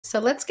So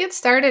let's get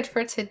started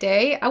for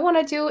today. I want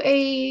to do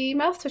a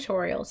mouth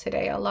tutorial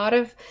today. A lot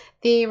of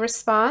the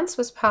response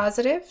was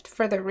positive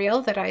for the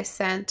reel that I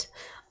sent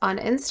on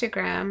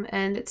Instagram,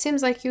 and it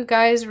seems like you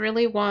guys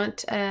really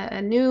want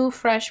a new,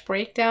 fresh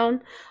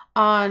breakdown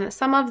on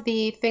some of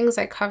the things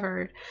I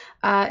covered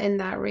in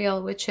that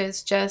reel, which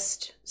is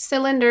just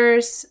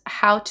cylinders,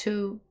 how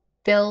to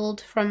build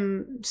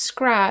from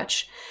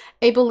scratch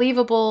a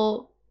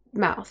believable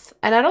mouth.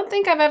 And I don't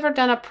think I've ever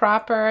done a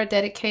proper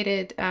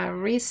dedicated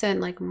recent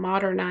like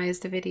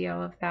modernized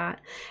video of that.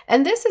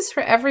 And this is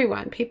for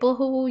everyone, people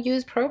who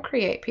use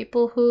Procreate,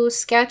 people who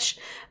sketch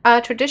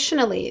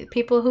traditionally,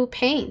 people who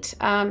paint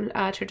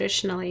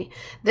traditionally.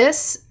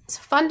 This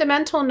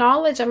fundamental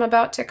knowledge I'm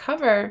about to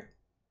cover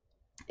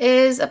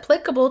is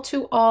applicable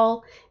to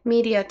all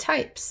media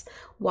types.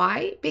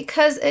 Why?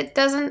 Because it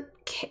doesn't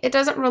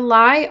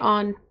rely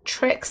on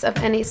tricks of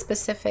any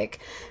specific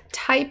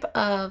type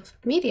of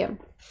medium.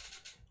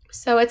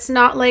 So it's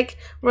not like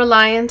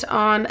reliant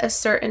on a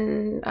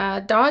certain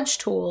dodge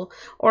tool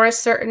or a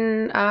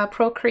certain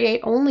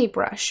Procreate only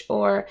brush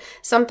or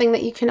something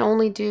that you can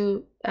only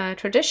do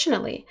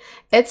traditionally.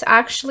 It's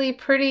actually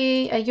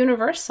pretty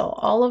universal,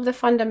 all of the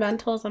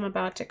fundamentals I'm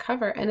about to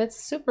cover, and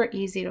it's super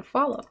easy to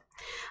follow.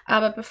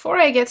 But before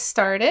I get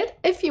started,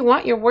 if you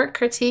want your work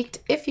critiqued,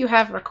 if you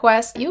have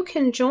requests, you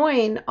can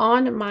join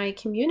on my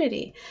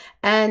community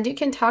and you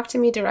can talk to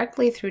me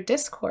directly through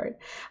Discord.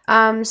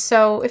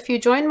 So if you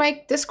join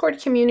my Discord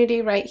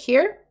community right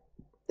here,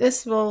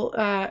 this will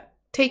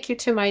take you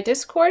to my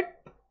Discord.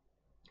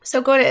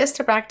 So go to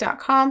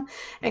istebrak.com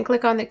and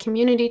click on the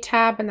community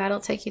tab, and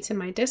that'll take you to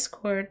my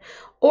Discord.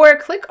 Or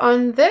click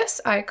on this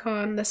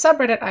icon, the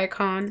subreddit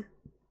icon,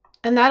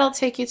 and that'll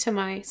take you to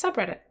my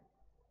subreddit.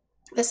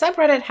 The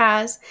subreddit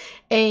has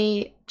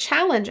a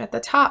challenge at the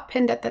top,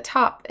 pinned at the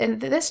top. And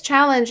this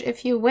challenge,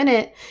 if you win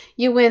it,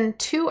 you win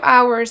 2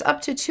 hours, up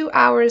to 2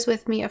 hours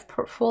with me of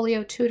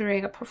portfolio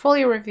tutoring, a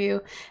portfolio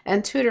review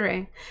and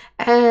tutoring.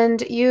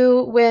 And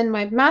you win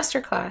my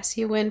masterclass,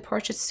 you win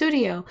Portrait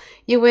Studio,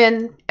 you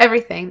win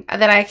everything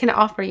that I can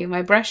offer you,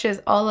 my brushes,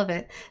 all of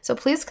it. So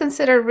please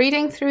consider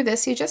reading through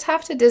this. You just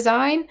have to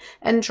design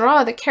and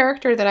draw the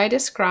character that I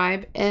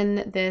describe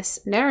in this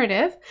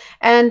narrative.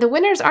 And the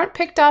winners aren't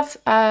picked off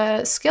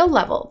skill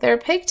level. They're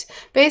picked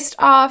based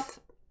off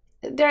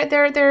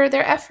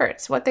their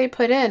efforts, what they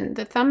put in,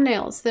 the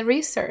thumbnails, the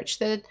research,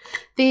 the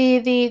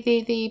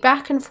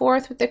back and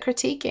forth with the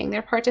critiquing,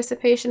 their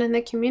participation in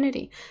the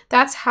community.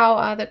 That's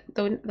how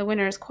the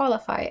winners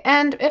qualify.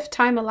 And if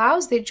time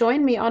allows, they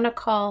join me on a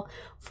call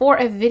for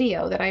a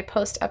video that I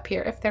post up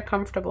here if they're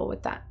comfortable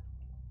with that.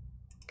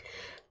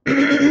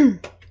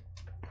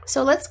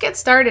 So let's get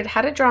started.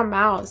 How to draw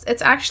mouths.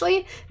 It's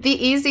actually the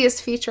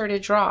easiest feature to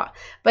draw,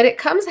 but it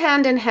comes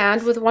hand in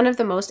hand with one of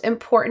the most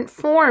important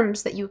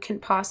forms that you can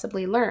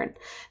possibly learn.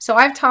 So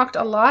I've talked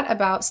a lot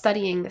about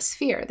studying the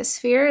sphere. The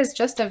sphere is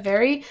just a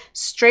very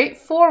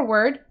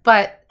straightforward,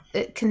 but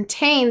it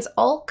contains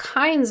all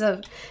kinds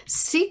of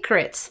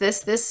secrets.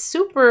 This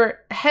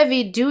super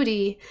heavy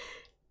duty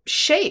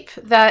shape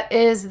that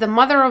is the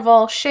mother of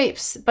all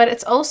shapes, but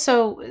it's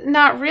also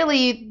not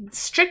really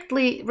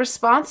strictly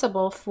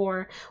responsible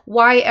for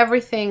why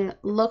everything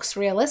looks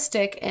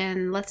realistic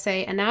in, let's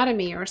say,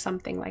 anatomy or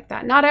something like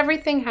that. Not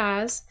everything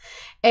has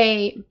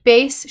a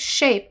base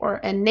shape or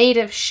a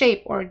native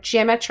shape or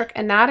geometric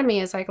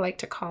anatomy, as I like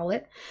to call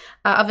it,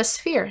 of a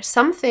sphere.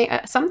 Some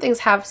things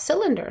have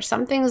cylinders,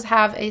 some things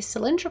have a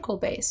cylindrical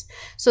base.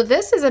 So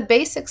this is a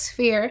basic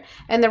sphere,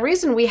 and the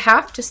reason we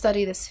have to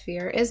study the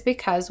sphere is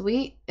because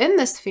we, in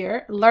the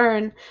sphere,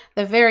 learn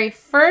the very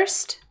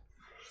first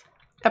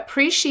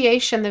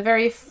appreciation, the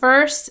very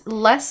first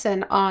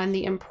lesson on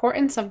the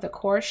importance of the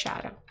core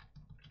shadow.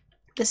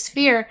 The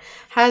sphere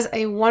has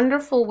a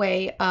wonderful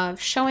way of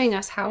showing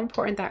us how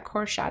important that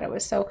core shadow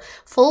is. So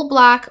full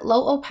black,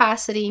 low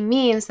opacity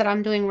means that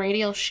I'm doing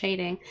radial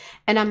shading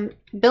and I'm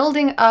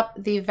building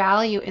up the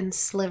value in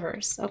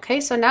slivers. Okay,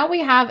 so now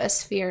we have a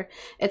sphere.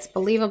 It's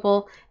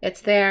believable,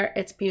 it's there,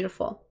 it's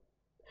beautiful.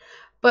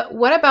 But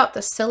what about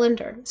the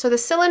cylinder? So the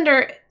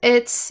cylinder,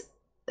 it's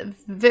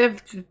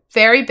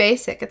very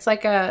basic. It's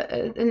like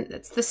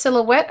it's the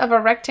silhouette of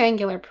a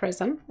rectangular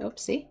prism.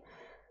 Oopsie.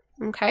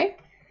 Okay.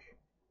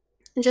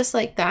 Just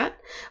like that,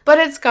 but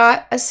it's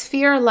got a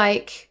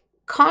sphere-like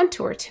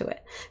contour to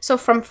it. So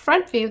from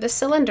front view, the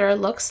cylinder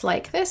looks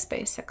like this,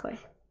 basically.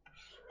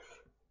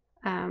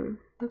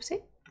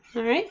 Oopsie.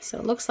 All right, so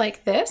it looks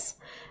like this.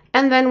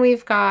 And then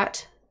we've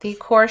got the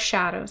core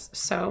shadows.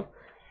 So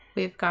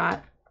we've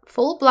got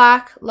full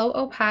black, low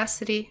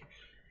opacity,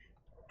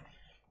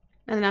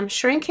 and then I'm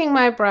shrinking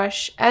my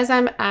brush as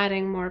I'm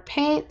adding more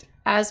paint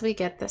as we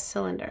get the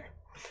cylinder.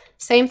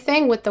 Same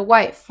thing with the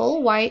white,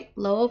 full white,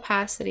 low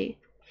opacity.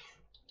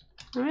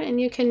 All right,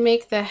 and you can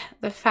make the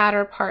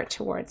fatter part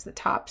towards the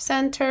top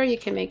center. You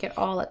can make it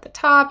all at the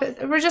top. It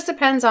just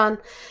depends on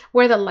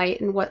where the light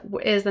and what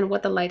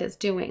the light is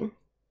doing.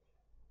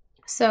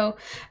 So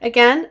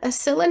again, a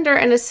cylinder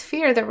and a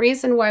sphere, the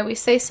reason why we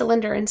say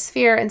cylinder and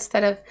sphere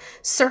instead of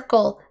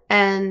circle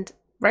and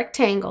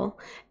rectangle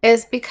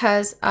is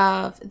because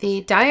of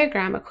the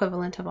diagram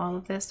equivalent of all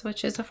of this,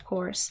 which is, of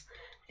course,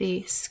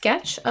 the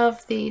sketch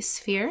of the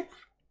sphere.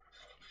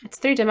 It's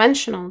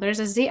three-dimensional. There's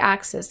a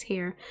z-axis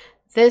here.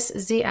 This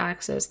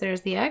z-axis,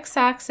 there's the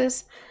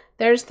x-axis,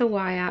 there's the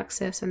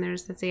y-axis, and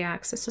there's the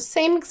z-axis. So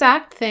same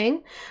exact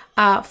thing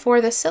for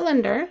the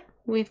cylinder.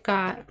 We've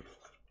got,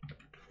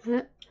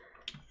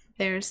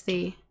 there's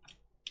the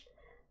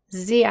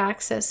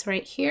z-axis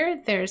right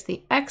here. There's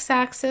the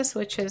x-axis,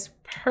 which is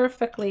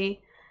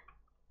perfectly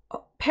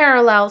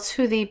parallel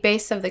to the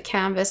base of the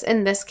canvas,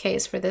 in this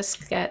case for this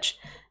sketch.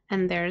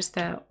 And there's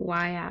the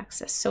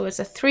y-axis. So it's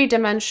a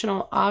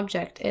three-dimensional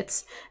object.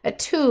 It's a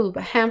tube.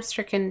 A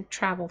hamster can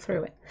travel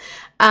through it.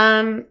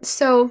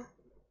 So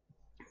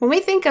when we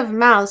think of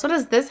mouths, what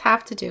does this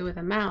have to do with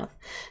a mouth?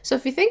 So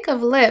if you think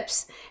of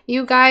lips,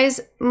 you guys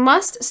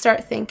must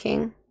start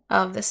thinking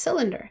of the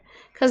cylinder.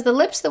 Because the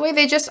lips, the way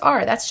they just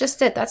are, that's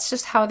just it. That's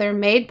just how they're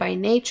made by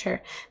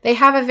nature. They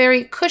have a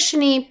very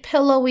cushiony,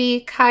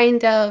 pillowy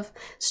kind of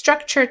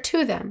structure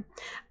to them.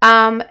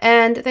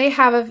 And they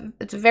have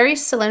it's very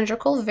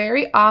cylindrical,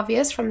 very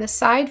obvious from the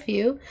side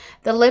view.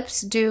 The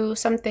lips do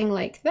something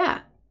like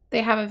that.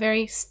 They have a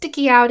very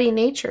sticky outy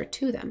nature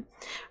to them,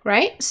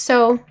 right?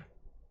 So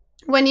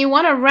when you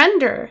want to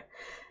render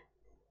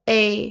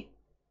a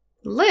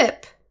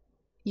lip,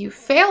 you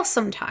fail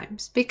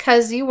sometimes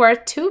because you are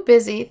too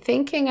busy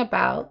thinking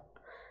about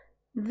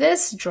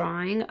this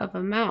drawing of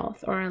a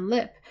mouth or a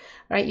lip,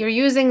 right? You're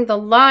using the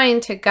line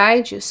to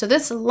guide you. So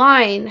this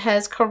line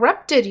has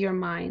corrupted your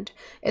mind.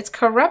 It's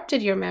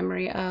corrupted your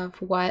memory of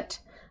what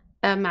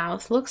a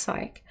mouth looks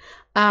like.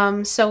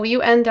 So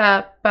you end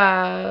up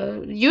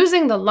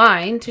using the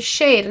line to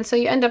shade, and so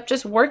you end up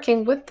just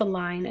working with the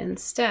line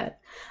instead.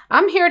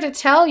 I'm here to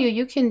tell you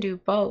you can do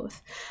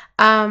both.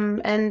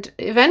 And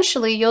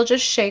eventually you'll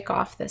just shake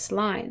off this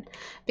line.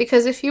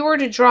 Because if you were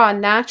to draw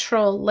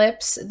natural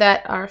lips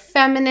that are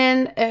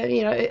feminine,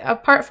 you know,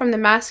 apart from the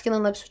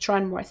masculine lips which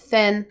run more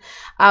thin,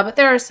 but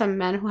there are some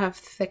men who have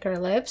thicker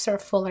lips or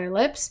fuller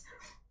lips.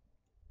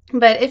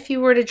 But if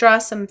you were to draw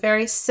some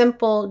very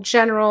simple,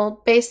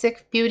 general,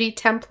 basic beauty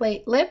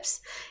template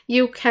lips,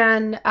 you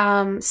can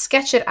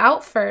sketch it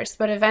out first,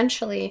 but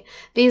eventually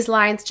these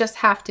lines just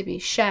have to be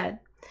shed.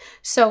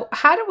 So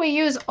how do we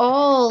use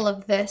all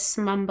of this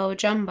mumbo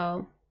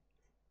jumbo?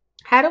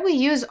 How do we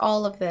use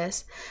all of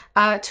this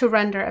to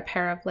render a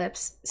pair of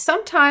lips?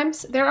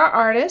 Sometimes there are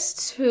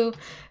artists who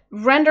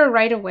render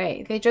right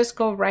away. They just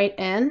go right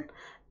in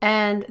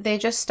and they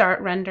just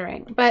start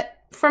rendering. But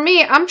for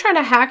me, I'm trying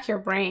to hack your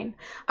brain.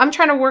 I'm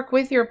trying to work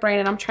with your brain,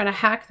 and I'm trying to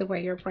hack the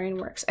way your brain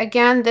works.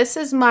 Again, this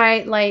is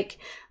my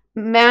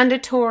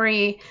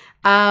mandatory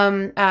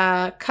important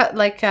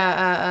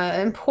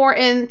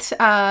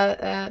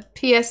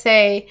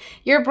PSA.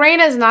 Your brain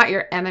is not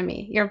your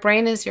enemy. Your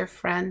brain is your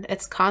friend.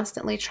 It's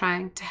constantly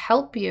trying to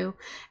help you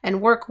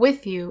and work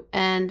with you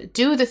and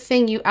do the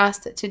thing you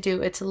asked it to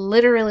do. It's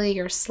literally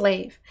your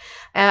slave.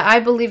 I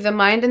believe the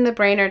mind and the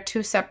brain are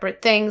two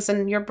separate things,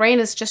 and your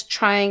brain is just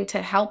trying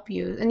to help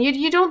you, and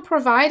you don't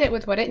provide it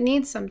with what it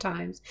needs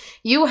sometimes.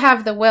 You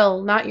have the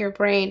will, not your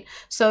brain.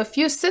 So if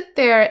you sit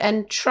there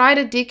and try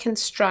to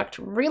deconstruct,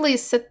 really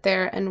sit there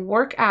and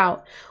work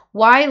out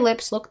why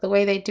lips look the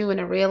way they do in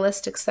a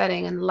realistic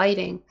setting and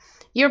lighting,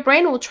 your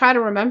brain will try to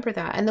remember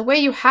that. And the way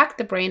you hack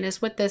the brain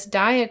is with this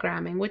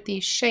diagramming, with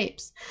these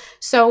shapes.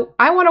 So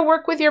I want to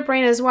work with your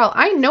brain as well.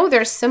 I know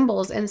there's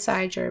symbols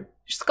inside your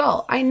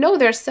skull. I know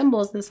there's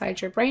symbols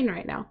inside your brain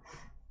right now.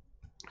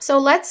 So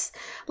let's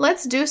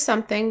do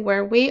something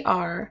where we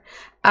are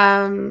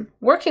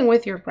working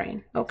with your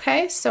brain.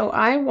 Okay, so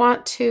I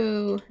want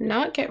to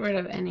not get rid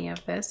of any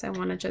of this. I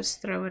want to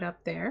just throw it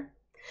up there.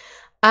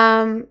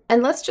 And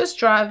let's just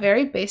draw a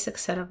very basic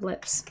set of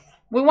lips.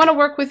 We want to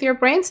work with your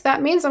brain, so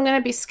that means I'm going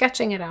to be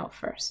sketching it out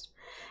first.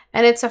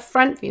 And it's a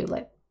front view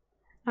lip.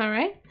 All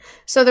right.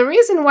 So the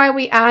reason why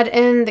we add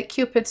in the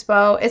Cupid's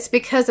bow is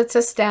because it's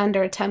a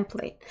standard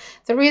template.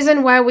 The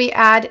reason why we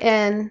add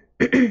in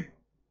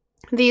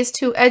these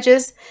two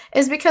edges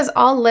is because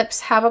all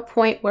lips have a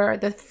point where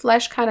the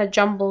flesh kind of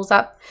jumbles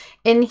up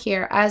in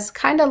here as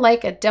kind of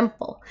like a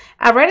dimple.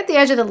 Right at the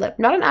edge of the lip,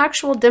 not an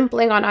actual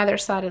dimpling on either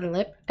side of the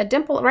lip, a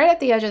dimple right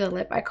at the edge of the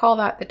lip. I call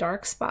that the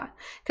dark spot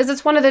because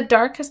it's one of the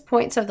darkest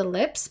points of the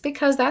lips,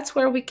 because that's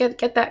where we get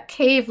that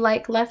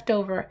cave-like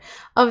leftover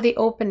of the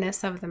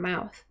openness of the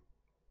mouth.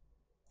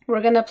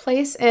 We're going to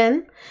place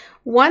in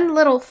one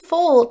little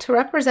fold to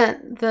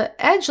represent the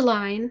edge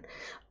line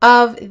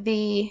of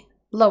the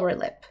lower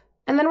lip.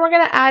 And then we're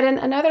going to add in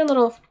another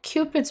little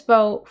Cupid's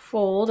bow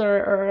fold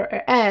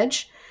or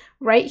edge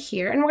right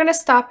here. And we're going to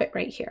stop it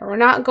right here. We're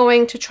not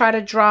going to try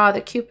to draw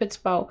the Cupid's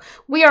bow.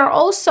 We are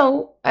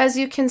also, as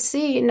you can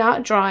see,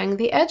 not drawing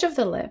the edge of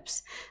the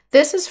lips.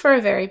 This is for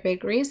a very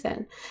big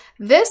reason.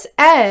 This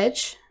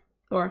edge,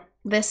 or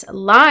this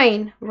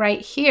line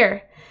right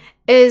here,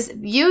 is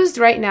used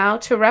right now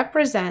to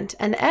represent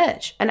an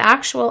edge, an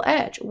actual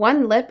edge.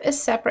 One lip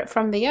is separate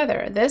from the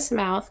other. This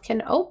mouth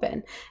can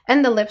open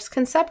and the lips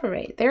can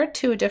separate. They're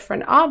two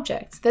different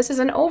objects. This is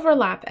an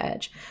overlap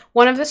edge,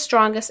 one of the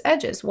strongest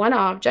edges. One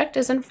object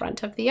is in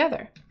front of the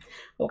other.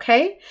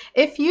 Okay?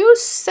 If you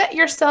set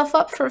yourself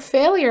up for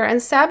failure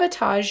and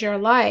sabotage your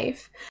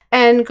life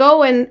and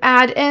go and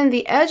add in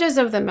the edges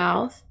of the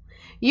mouth,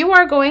 you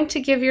are going to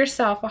give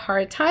yourself a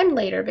hard time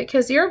later,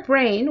 because your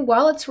brain,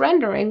 while it's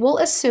rendering, will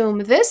assume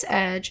this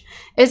edge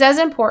is as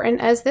important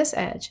as this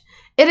edge.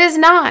 It is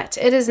not.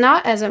 It is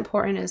not as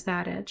important as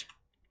that edge.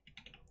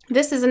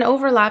 This is an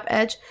overlap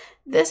edge.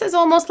 This is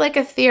almost like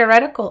a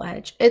theoretical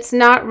edge. It's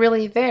not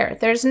really there.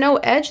 There's no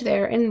edge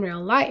there in real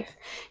life.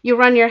 You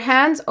run your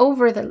hands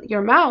over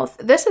your mouth.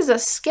 This is a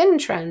skin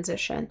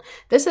transition.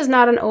 This is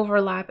not an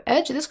overlap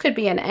edge. This could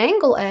be an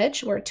angle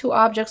edge where two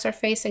objects are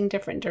facing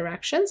different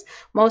directions,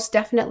 most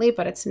definitely,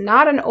 but it's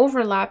not an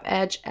overlap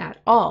edge at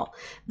all.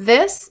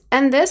 This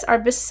and this are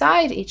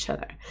beside each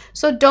other.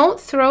 So don't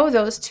throw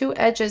those two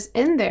edges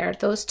in there,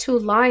 those two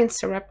lines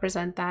to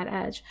represent that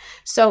edge.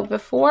 So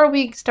before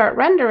we start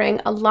rendering,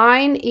 a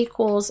line equals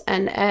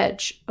an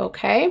edge,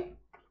 okay?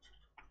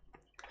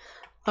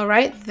 All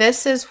right,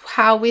 this is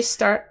how we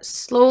start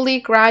slowly,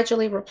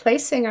 gradually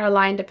replacing our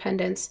line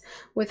dependence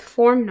with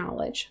form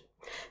knowledge.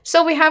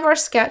 So we have our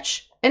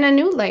sketch in a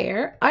new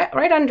layer.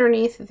 Right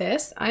underneath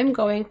this, I'm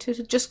going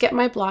to just get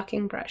my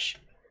blocking brush.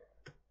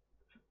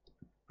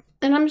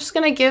 And I'm just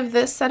going to give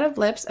this set of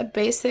lips a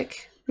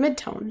basic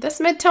midtone. This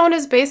midtone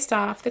is based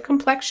off the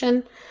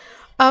complexion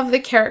of the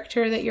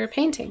character that you're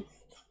painting.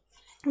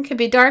 It could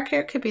be darker,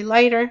 it could be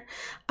lighter.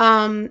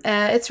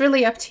 It's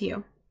really up to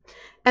you.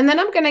 And then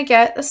I'm going to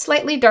get a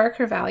slightly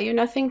darker value,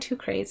 nothing too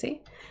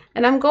crazy.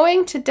 And I'm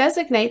going to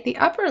designate the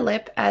upper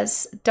lip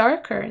as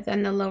darker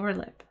than the lower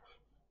lip.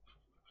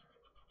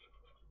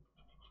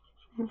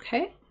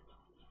 Okay.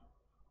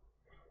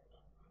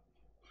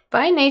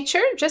 By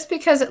nature, just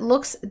because it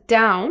looks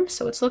down,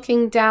 so it's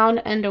looking down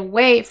and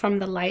away from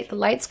the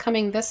light's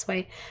coming this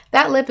way,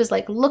 that lip is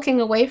like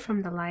looking away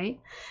from the light.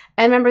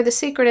 And remember, the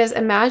secret is,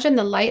 imagine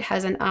the light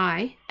has an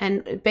eye,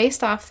 and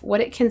based off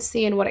what it can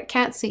see and what it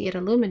can't see, it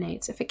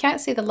illuminates. If it can't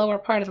see the lower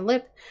part of the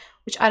lip,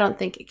 which I don't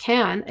think it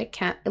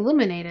can't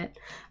illuminate it.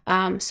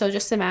 So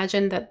just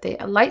imagine that the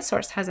light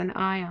source has an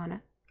eye on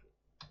it.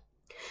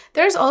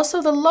 There's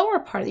also the lower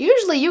part.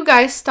 Usually you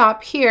guys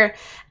stop here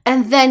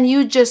and then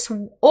you just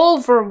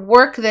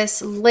overwork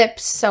this lip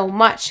so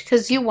much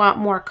because you want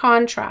more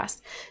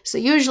contrast. So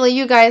usually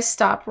you guys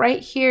stop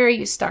right here,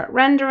 you start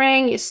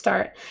rendering, you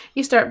start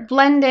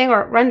blending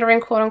or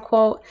rendering, quote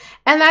unquote,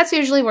 and that's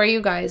usually where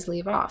you guys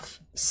leave off.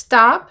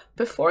 Stop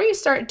before you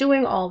start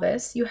doing all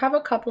this. You have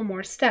a couple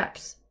more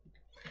steps.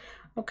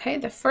 Okay,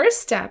 the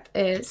first step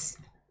is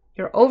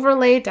your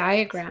overlay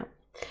diagram.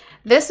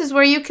 This is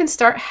where you can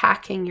start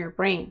hacking your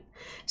brain.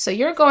 So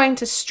you're going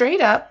to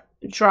straight up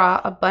draw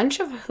a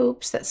bunch of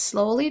hoops that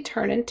slowly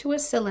turn into a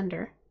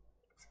cylinder.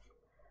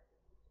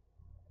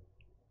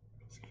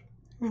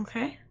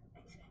 Okay.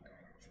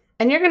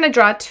 And you're going to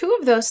draw two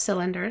of those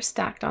cylinders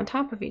stacked on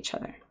top of each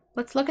other.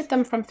 Let's look at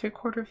them from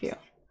 3/4 view.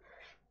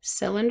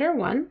 Cylinder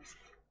 1,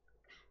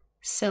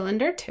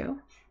 cylinder 2,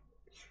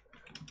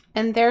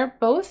 and they're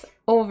both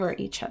over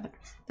each other.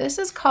 This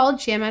is called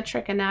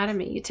geometric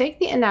anatomy. You take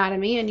the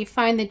anatomy and you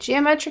find the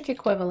geometric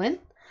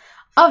equivalent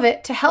of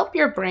it to help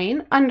your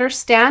brain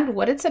understand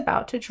what it's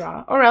about to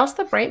draw, or else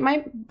the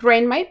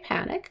brain might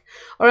panic,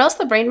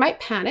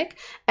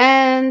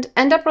 and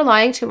end up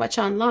relying too much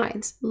on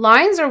lines.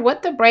 Lines are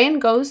what the brain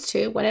goes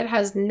to when it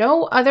has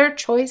no other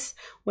choice,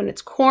 when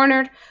it's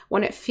cornered,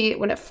 when it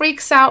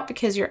freaks out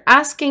because you're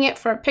asking it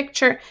for a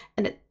picture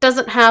and it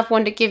doesn't have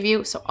one to give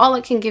you, so all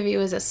it can give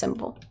you is a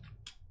symbol.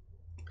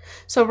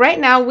 So right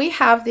now we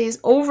have these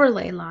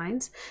overlay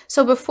lines.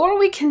 So before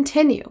we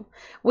continue,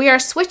 we are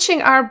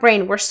switching our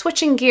brain. We're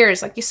switching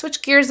gears. Like you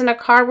switch gears in a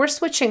car, we're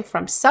switching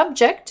from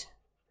subject,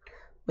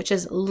 which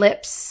is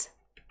lips,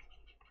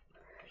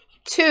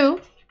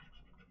 to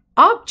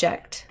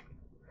object,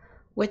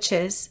 which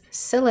is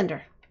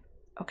cylinder.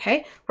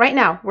 Okay, right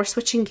now we're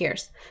switching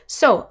gears.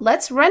 So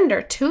let's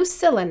render two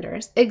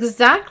cylinders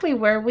exactly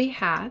where we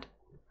had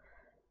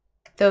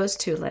those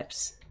two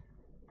lips.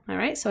 All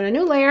right, so in a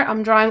new layer,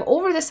 I'm drawing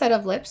over the set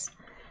of lips.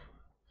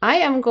 I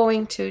am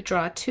going to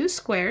draw two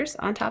squares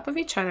on top of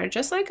each other,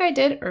 just like I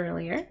did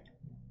earlier.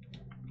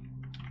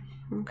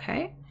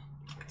 Okay,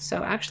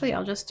 so actually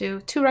I'll just do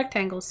two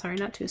rectangles, sorry,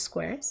 not two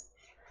squares.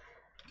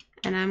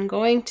 And I'm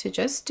going to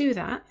just do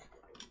that.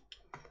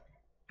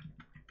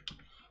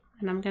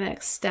 And I'm going to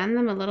extend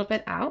them a little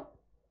bit out.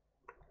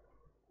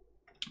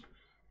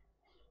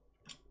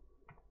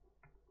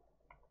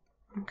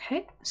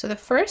 Okay, so the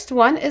first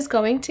one is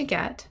going to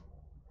get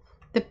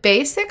the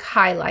basic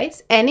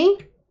highlights any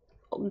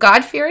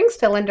God-fearing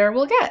cylinder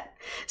will get.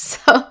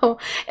 So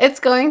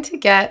it's going to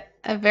get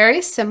a very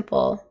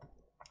simple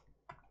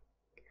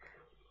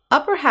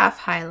upper half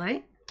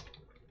highlight.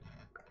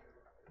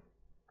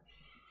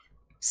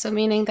 So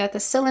meaning that the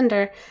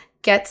cylinder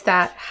gets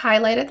that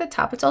highlight at the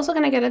top. It's also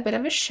going to get a bit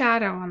of a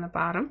shadow on the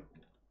bottom.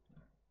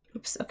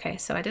 Oops, okay,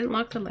 so I didn't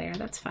lock the layer,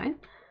 that's fine.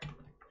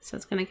 So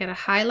it's going to get a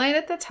highlight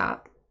at the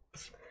top,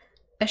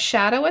 a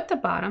shadow at the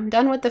bottom,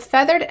 done with the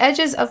feathered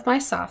edges of my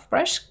soft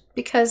brush,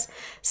 because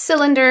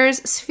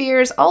cylinders,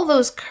 spheres, all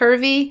those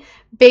curvy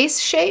base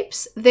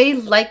shapes, they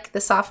like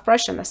the soft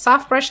brush, and the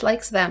soft brush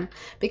likes them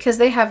because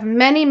they have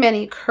many,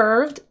 many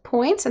curved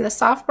points, and the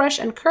soft brush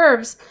and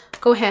curves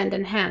go hand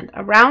in hand.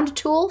 A round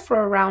tool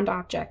for a round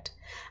object.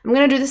 I'm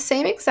going to do the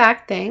same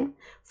exact thing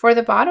for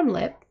the bottom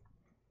lip.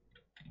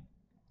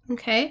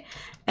 Okay,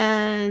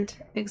 and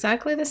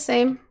exactly the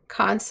same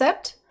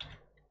concept.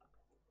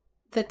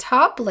 The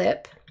top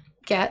lip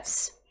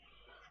gets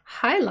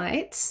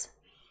highlights.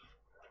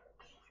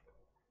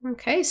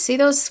 Okay, see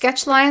those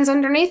sketch lines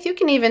underneath? You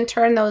can even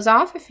turn those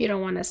off if you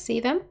don't want to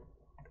see them.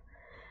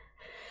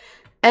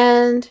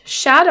 And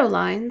shadow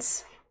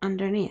lines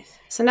underneath.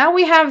 So now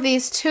we have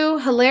these two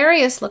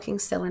hilarious looking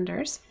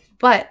cylinders,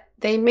 but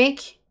they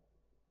make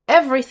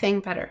everything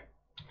better.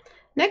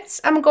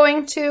 Next, I'm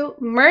going to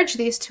merge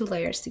these two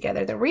layers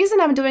together. The reason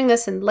I'm doing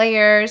this in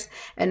layers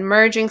and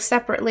merging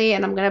separately,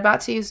 and I'm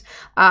about to use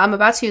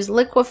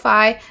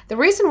liquify. The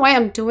reason why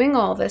I'm doing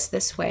all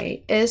this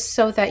way is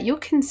so that you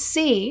can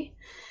see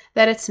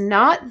that it's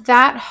not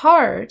that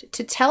hard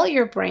to tell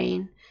your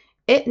brain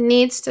it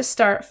needs to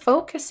start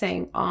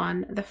focusing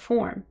on the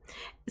form,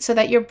 so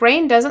that your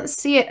brain doesn't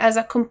see it as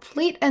a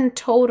complete and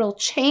total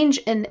change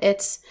in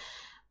its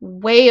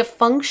way of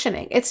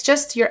functioning. It's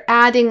just you're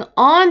adding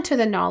on to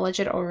the knowledge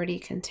it already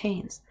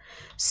contains.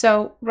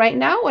 So right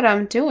now what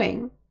I'm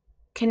doing,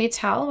 can you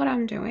tell what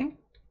I'm doing?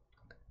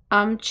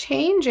 I'm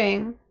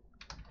changing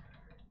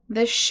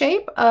the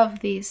shape of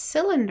these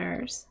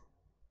cylinders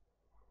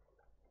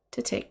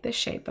to take the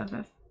shape of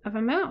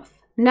a mouth.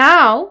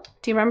 Now,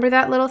 do you remember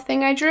that little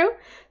thing I drew?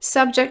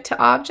 Subject to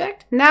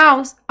object.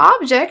 Now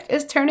object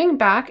is turning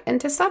back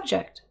into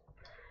subject.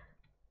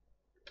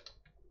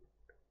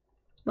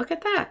 Look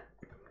at that.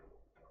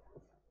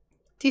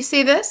 Do you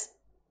see this?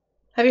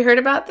 Have you heard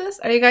about this?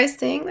 Are you guys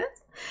seeing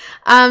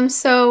this?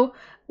 So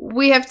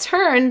we have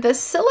turned the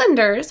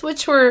cylinders,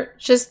 which were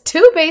just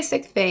two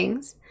basic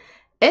things,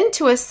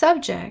 into a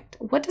subject.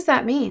 What does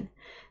that mean?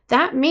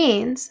 That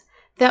means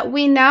that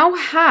we now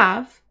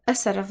have a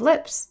set of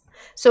lips.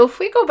 So if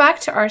we go back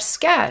to our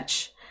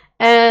sketch,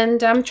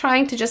 and I'm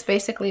trying to just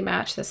basically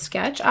match the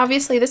sketch.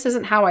 Obviously, this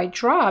isn't how I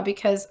draw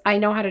because I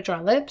know how to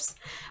draw lips,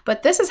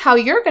 but this is how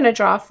you're going to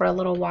draw for a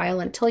little while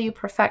until you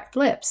perfect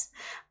lips.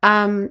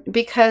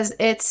 Because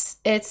it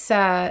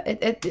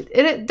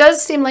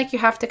does seem like you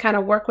have to kind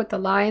of work with the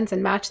lines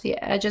and match the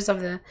edges of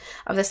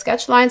the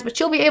sketch lines, but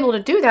you'll be able to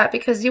do that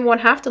because you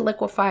won't have to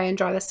liquefy and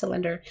draw the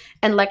cylinder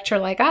and lecture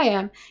like I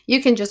am.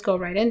 You can just go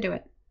right into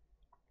it.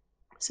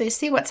 So you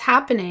see what's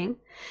happening.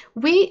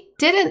 We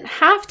didn't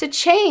have to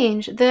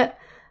change the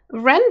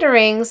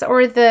renderings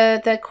or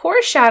the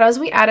core shadows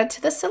we added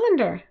to the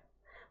cylinder.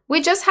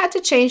 We just had to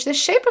change the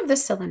shape of the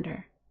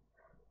cylinder.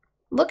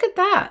 Look at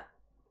that.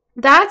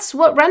 That's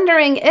what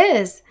rendering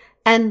is.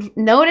 And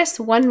notice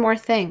one more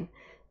thing.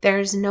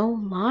 There's no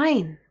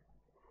line.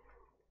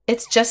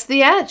 It's just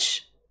the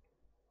edge.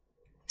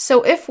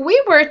 So if we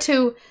were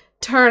to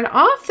turn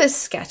off this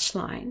sketch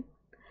line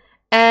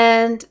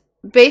and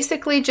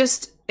basically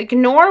just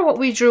ignore what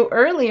we drew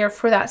earlier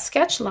for that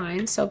sketch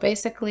line, so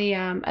basically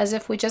as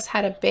if we just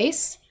had a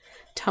base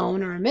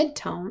tone or a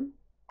mid-tone,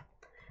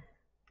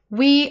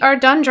 we are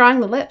done drawing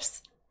the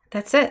lips.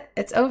 That's it.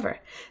 It's over.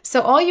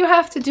 So all you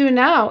have to do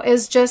now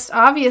is just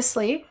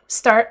obviously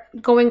start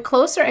going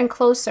closer and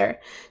closer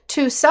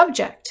to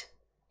subject.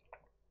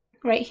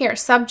 Right here,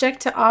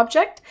 subject to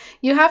object.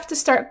 You have to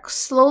start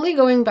slowly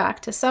going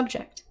back to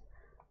subject,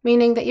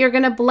 meaning that you're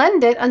going to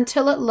blend it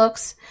until it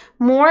looks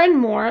more and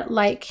more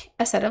like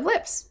a set of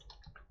lips.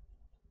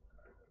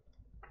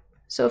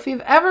 So if you've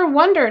ever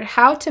wondered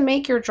how to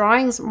make your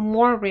drawings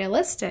more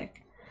realistic,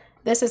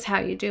 this is how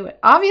you do it.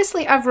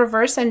 Obviously, I've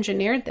reverse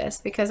engineered this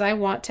because I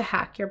want to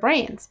hack your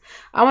brains.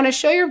 I want to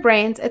show your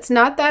brains it's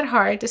not that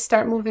hard to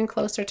start moving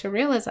closer to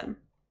realism.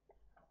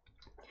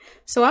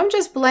 So I'm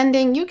just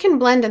blending. You can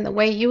blend in the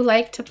way you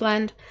like to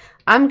blend.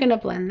 I'm going to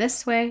blend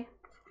this way.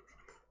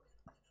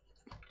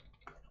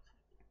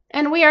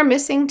 And we are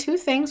missing two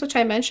things, which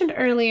I mentioned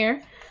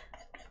earlier.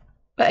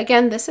 But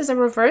again, this is a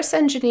reverse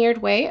engineered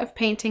way of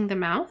painting the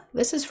mouth.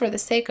 This is for the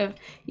sake of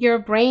your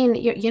brain.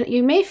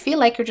 You may feel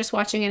like you're just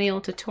watching any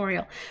old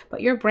tutorial,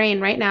 but your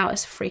brain right now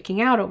is freaking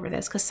out over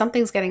this because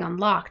something's getting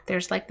unlocked.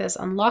 There's like this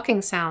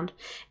unlocking sound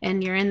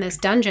and you're in this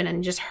dungeon and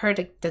you just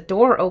heard the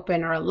door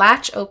open or a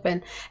latch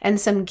open and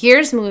some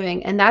gears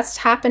moving, and that's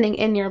happening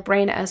in your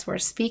brain as we're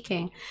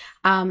speaking.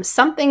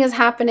 Something is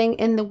happening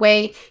in the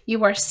way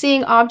you are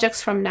seeing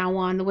objects from now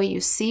on, the way you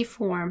see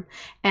form,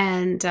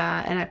 and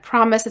I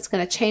promise it's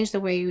going to change the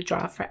way you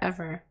draw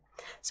forever.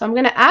 So I'm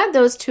going to add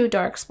those two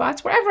dark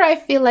spots wherever I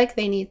feel like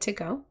they need to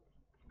go.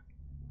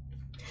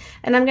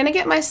 And I'm going to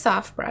get my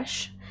soft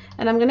brush,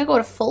 and I'm going to go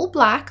to full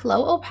black,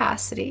 low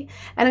opacity,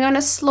 and I'm going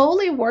to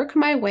slowly work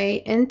my way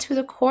into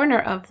the corner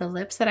of the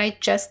lips that I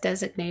just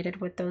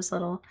designated with those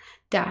little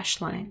dash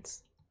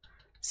lines.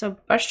 So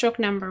brushstroke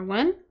number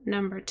 1,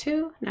 number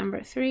 2,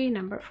 number 3,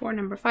 number 4,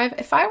 number 5.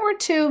 If I were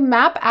to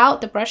map out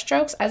the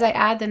brushstrokes as I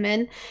add them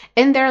in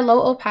their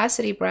low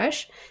opacity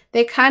brush,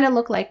 they kind of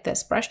look like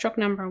this. Brushstroke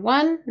number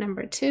 1,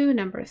 number 2,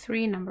 number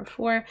 3, number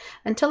 4,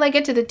 until I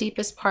get to the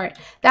deepest part.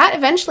 That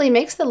eventually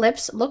makes the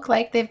lips look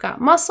like they've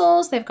got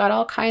muscles, they've got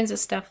all kinds of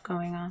stuff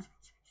going on.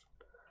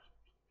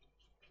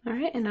 All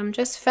right, and I'm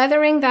just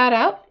feathering that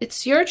out.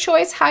 It's your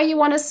choice how you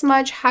want to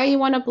smudge, how you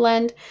want to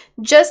blend.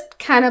 Just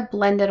kind of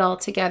blend it all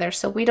together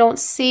so we don't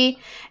see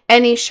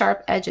any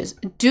sharp edges.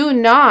 Do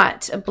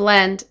not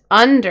blend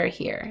under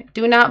here.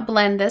 Do not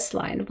blend this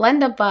line.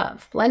 Blend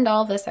above. Blend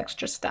all this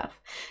extra stuff.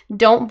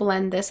 Don't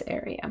blend this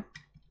area.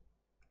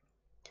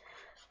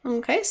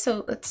 Okay,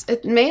 so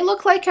it may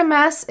look like a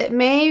mess. It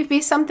may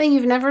be something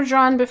you've never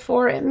drawn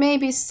before. It may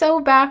be so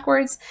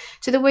backwards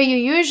to the way you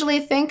usually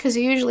think, because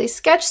you usually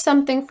sketch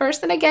something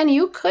first. And again,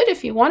 you could,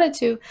 if you wanted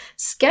to,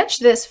 sketch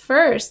this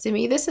first. I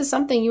mean, this is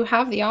something you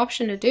have the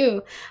option to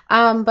do.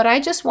 But I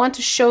just want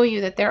to show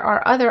you that there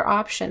are other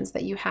options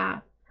that you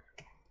have.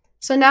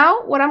 So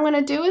now what I'm going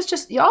to do is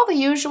just all the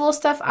usual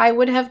stuff I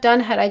would have done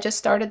had I just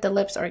started the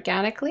lips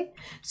organically.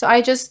 So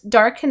I just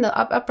darken the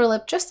upper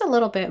lip just a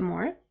little bit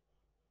more.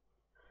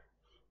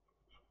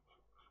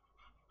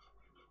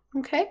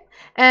 Okay,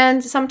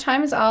 and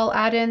sometimes I'll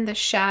add in the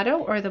shadow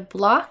or the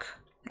block,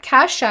 the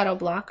cast shadow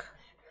block.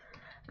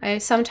 I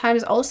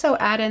sometimes also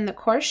add in the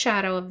coarse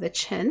shadow of the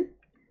chin.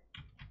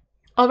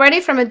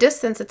 Already from a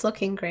distance, it's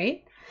looking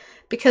great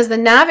because the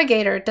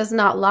navigator does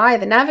not lie.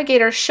 The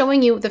navigator is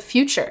showing you the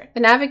future.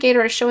 The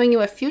navigator is showing you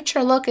a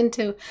future look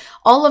into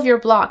all of your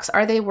blocks.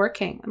 Are they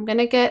working? I'm going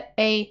to get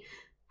a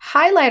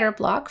highlighter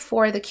block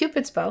for the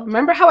Cupid's bow.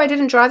 Remember how I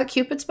didn't draw the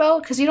Cupid's bow?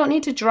 Because you don't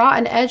need to draw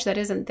an edge that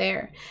isn't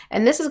there.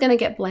 And this is going to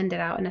get blended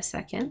out in a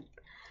second.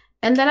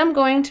 And then I'm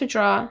going to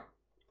draw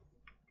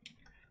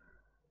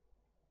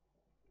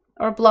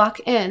or block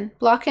in.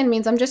 Block in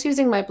means I'm just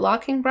using my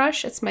blocking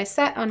brush. It's my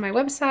set on my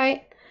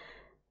website.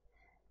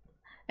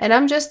 And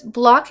I'm just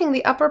blocking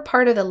the upper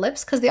part of the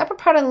lips because the upper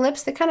part of the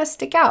lips, they kind of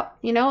stick out,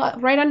 you know,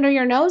 right under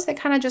your nose, they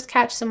kind of just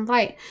catch some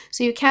light.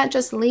 So you can't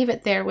just leave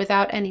it there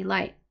without any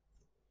light.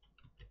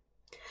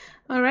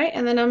 All right,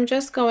 and then I'm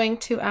just going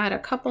to add a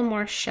couple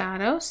more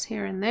shadows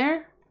here and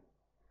there.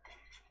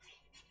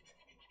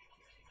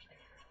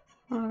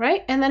 All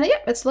right, and then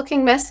yep, it's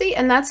looking messy,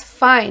 and that's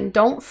fine.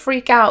 Don't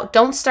freak out.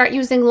 Don't start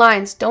using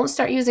lines. Don't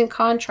start using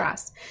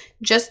contrast.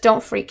 Just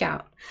don't freak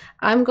out.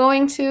 I'm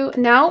going to,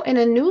 now in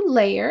a new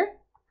layer,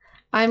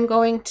 I'm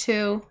going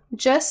to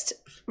just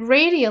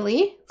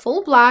radially,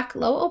 full black,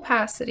 low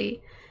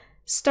opacity,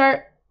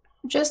 start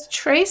just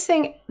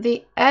tracing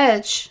the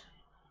edge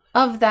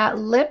of that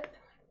lip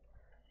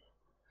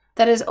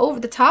that is over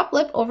the top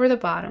lip over the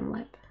bottom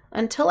lip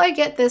until I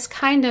get this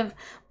kind of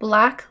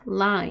black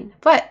line,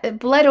 but it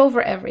bled over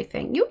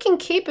everything. You can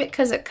keep it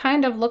because it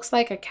kind of looks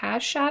like a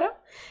cast shadow.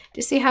 Do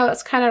you see how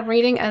it's kind of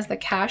reading as the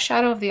cast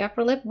shadow of the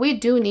upper lip? We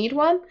do need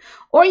one,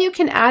 or you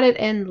can add it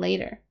in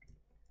later.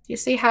 You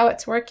see how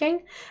it's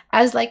working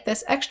as like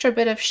this extra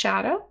bit of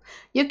shadow?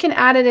 You can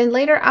add it in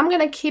later. I'm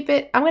going to keep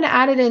it, I'm going to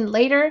add it in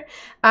later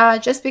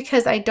just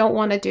because I don't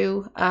want to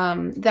do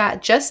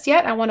that just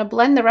yet. I want to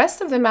blend the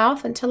rest of the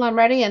mouth until I'm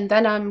ready, and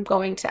then I'm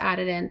going to add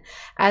it in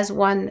as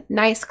one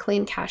nice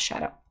clean cast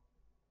shadow.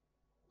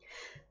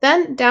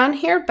 Then down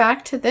here,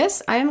 back to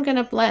this, I am going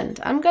to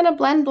blend. I'm going to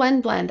blend,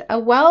 blend, blend.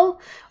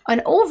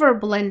 An over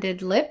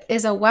blended lip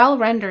is a well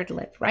rendered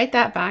lip. Write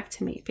that back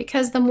to me,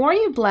 because the more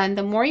you blend,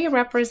 the more you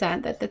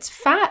represent that it's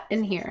fat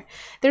in here.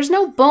 There's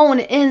no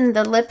bone in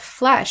the lip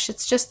flesh.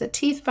 It's just the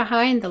teeth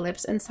behind the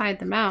lips inside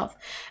the mouth.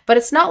 But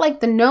it's not like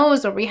the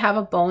nose where we have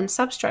a bone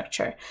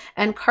substructure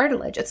and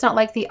cartilage. It's not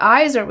like the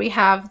eyes where we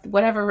have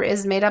whatever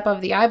is made up of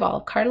the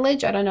eyeball,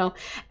 cartilage, I don't know,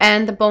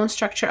 and the bone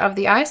structure of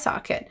the eye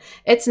socket.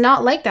 It's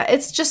not like that.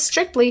 It's just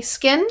strictly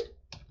skin,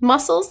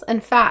 muscles,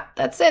 and fat.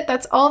 That's it.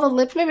 That's all the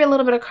lips. Maybe a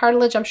little bit of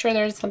cartilage. I'm sure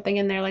there's something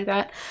in there like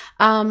that.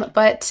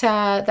 But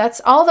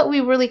that's all that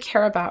we really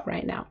care about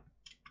right now,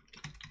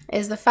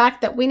 is the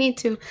fact that we need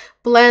to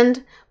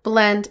blend,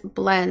 blend,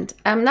 blend.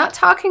 I'm not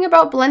talking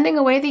about blending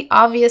away the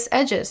obvious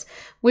edges.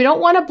 We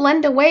don't want to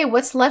blend away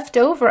what's left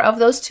over of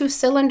those two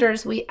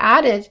cylinders we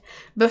added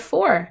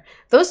before.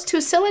 Those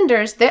two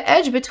cylinders, the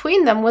edge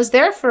between them was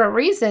there for a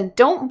reason.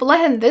 Don't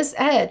blend this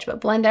edge,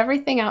 but blend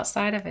everything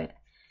outside of it.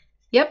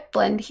 Yep,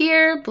 blend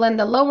here, blend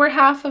the lower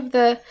half of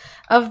the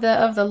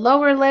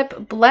lower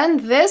lip. Blend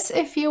this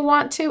if you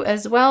want to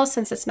as well,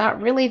 since it's not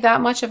really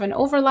that much of an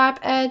overlap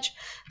edge.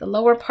 The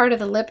lower part of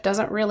the lip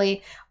doesn't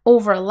really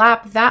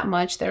overlap that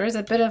much. There is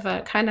a bit of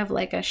a kind of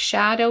like a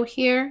shadow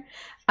here,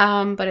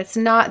 but it's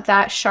not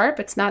that sharp.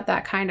 It's not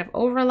that kind of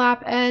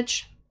overlap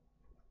edge.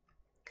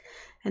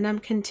 And I'm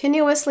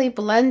continuously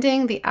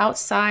blending the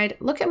outside.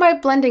 Look at my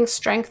blending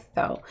strength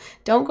though.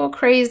 Don't go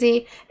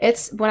crazy.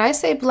 It's, when I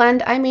say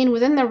blend, I mean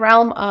within the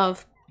realm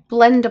of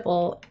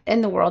blendable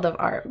in the world of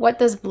art. What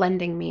does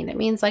blending mean? It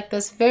means like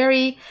this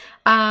very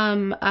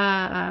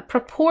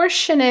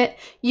proportionate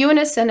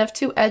unison of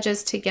two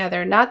edges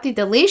together, not the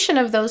deletion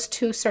of those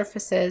two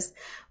surfaces,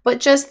 but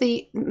just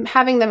the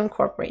having them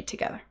incorporate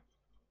together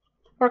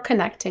or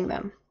connecting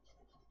them.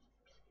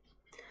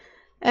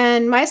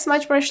 And my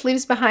smudge brush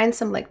leaves behind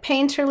some like a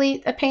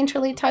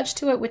painterly touch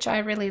to it, which I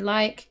really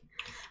like.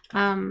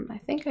 I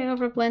think I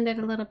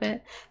overblended a little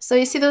bit. So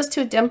you see those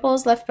two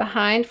dimples left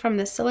behind from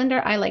the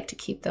cylinder? I like to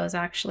keep those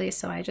actually,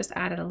 so I just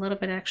added a little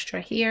bit extra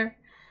here.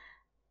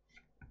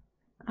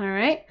 All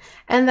right,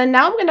 and then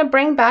now I'm going to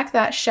bring back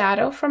that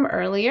shadow from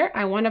earlier.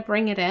 I want to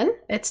bring it in.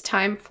 It's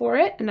time for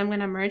it, and I'm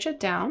going to merge it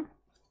down.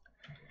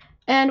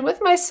 And with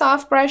my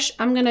soft brush,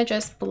 I'm going to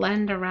just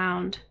blend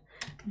around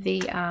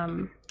the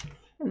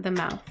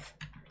mouth.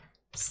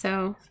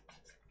 So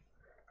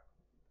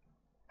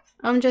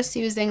I'm just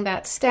using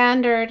that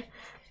standard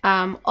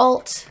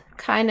alt,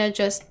 kind of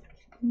just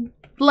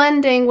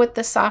blending with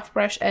the soft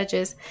brush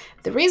edges.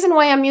 The reason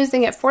why I'm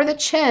using it for the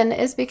chin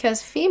is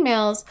because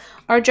females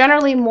are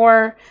generally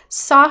more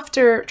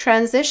softer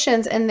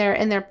transitions in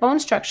their bone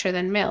structure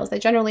than males. They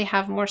generally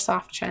have more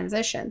soft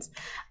transitions.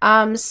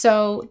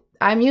 So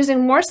I'm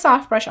using more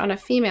soft brush on a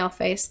female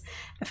face.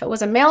 If it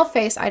was a male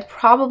face, I'd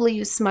probably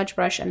use smudge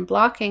brush and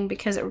blocking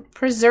because it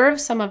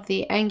preserves some of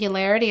the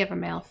angularity of a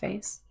male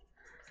face.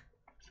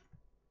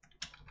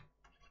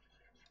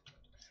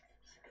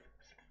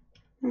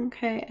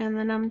 Okay, and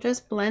then I'm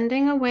just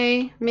blending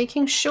away,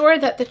 making sure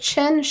that the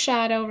chin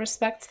shadow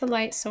respects the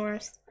light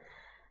source.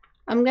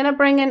 I'm going to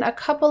bring in a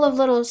couple of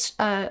little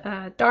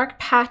dark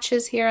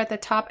patches here at the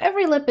top.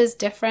 Every lip is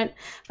different,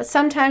 but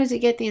sometimes you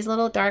get these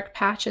little dark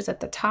patches at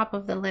the top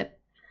of the lip.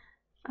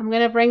 I'm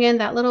going to bring in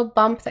that little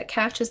bump that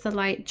catches the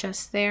light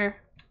just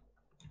there.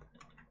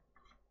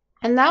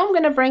 And now I'm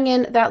going to bring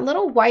in that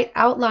little white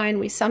outline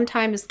we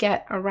sometimes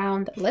get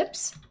around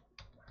lips.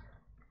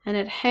 And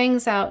it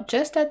hangs out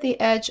just at the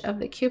edge of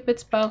the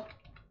Cupid's bow,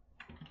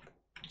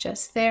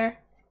 just there.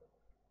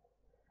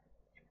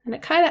 And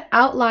it kind of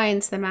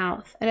outlines the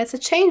mouth, and it's a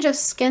change of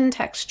skin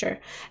texture.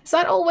 It's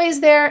not always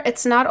there,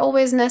 it's not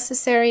always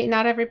necessary,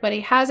 not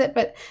everybody has it,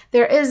 but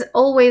there is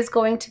always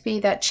going to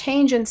be that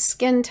change in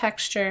skin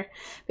texture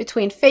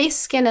between face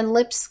skin and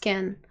lip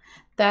skin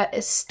that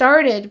is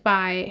heralded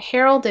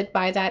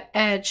by that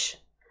edge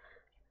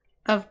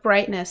of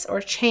brightness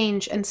or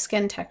change in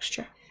skin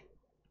texture.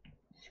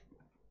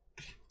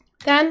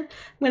 Then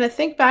I'm going to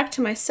think back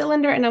to my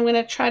cylinder, and I'm going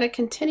to try to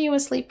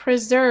continuously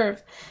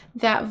preserve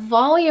that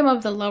volume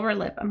of the lower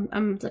lip.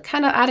 I'm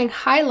kind of adding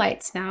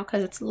highlights now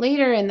because it's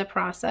later in the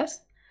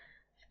process.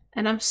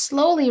 And I'm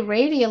slowly,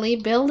 radially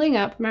building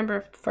up.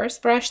 Remember,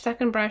 first brush,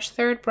 second brush,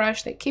 third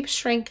brush, that keeps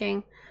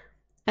shrinking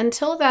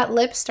until that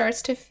lip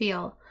starts to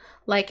feel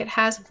like it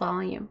has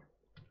volume.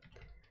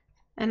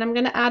 And I'm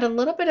going to add a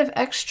little bit of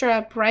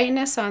extra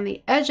brightness on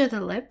the edge of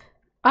the lip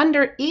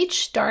under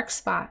each dark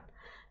spot.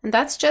 And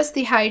that's just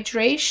the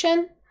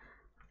hydration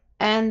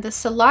and the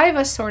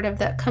saliva sort of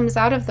that comes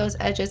out of those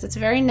edges. It's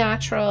very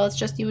natural. It's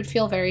just you would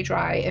feel very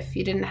dry if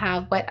you didn't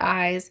have wet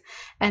eyes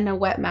and a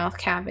wet mouth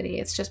cavity.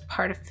 It's just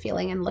part of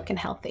feeling and looking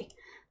healthy,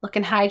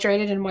 looking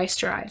hydrated and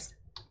moisturized.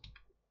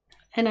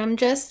 And I'm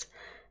just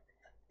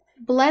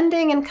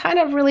blending and kind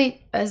of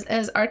really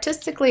as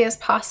artistically as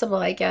possible,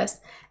 I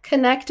guess,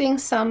 connecting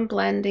some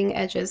blending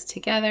edges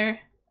together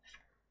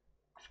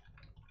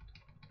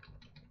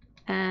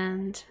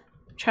and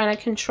trying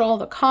to control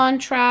the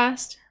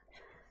contrast.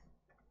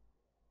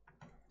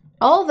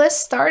 All this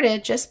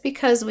started just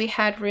because we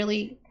had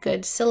really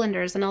good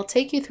cylinders, and I'll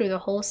take you through the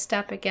whole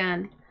step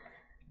again.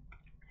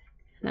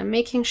 And I'm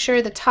making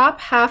sure the top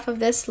half of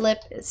this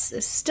lip is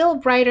still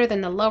brighter than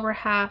the lower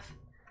half.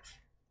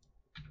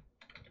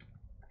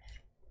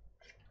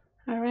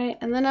 All right,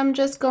 and then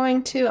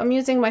I'm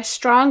using my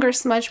stronger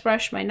smudge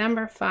brush, my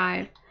number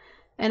 5.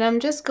 And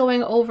I'm just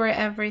going over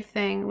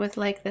everything with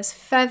like this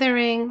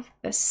feathering,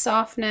 this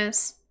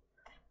softness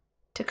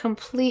to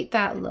complete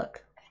that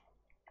look.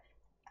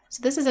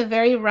 So this is a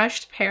very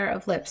rushed pair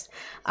of lips.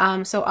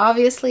 So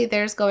obviously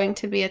there's going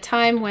to be a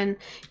time when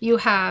you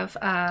have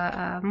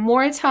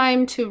more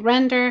time to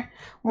render,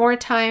 more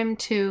time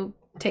to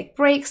take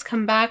breaks,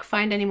 come back,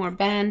 find any more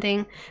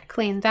banding,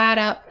 clean that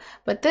up.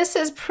 But this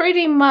is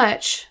pretty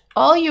much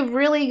all you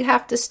really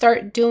have to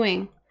start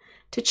doing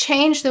to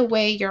change the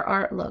way your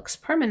art looks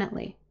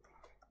permanently.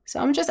 So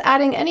I'm just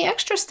adding any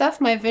extra stuff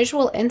my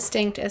visual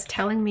instinct is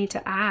telling me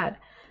to add.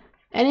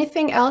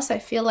 Anything else I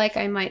feel like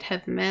I might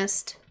have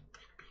missed.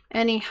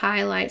 Any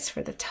highlights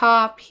for the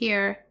top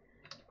here.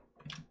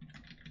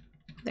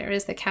 There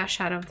is the cast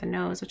shadow of the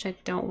nose, which I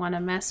don't want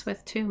to mess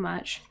with too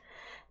much.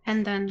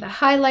 And then the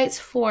highlights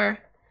for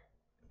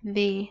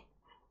the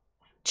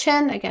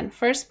chin, again,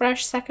 first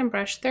brush, second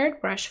brush,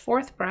 third brush,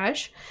 fourth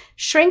brush,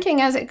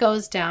 shrinking as it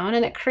goes down,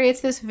 and it creates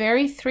this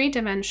very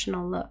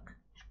three-dimensional look.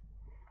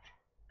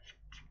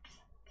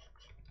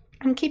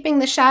 I'm keeping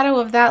the shadow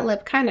of that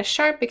lip kind of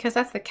sharp because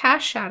that's the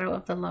cast shadow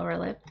of the lower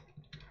lip.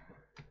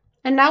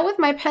 And now with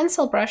my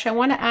pencil brush, I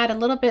want to add a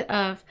little bit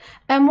of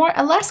a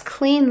less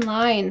clean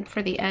line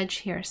for the edge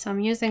here. So I'm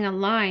using a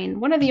line.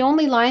 One of the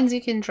only lines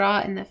you can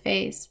draw in the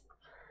face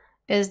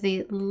is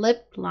the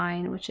lip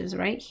line, which is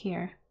right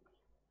here.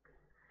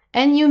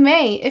 And you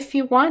may, if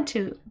you want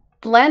to,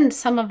 blend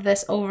some of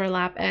this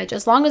overlap edge,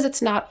 as long as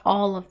it's not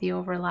all of the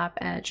overlap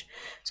edge.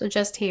 So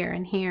just here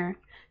and here,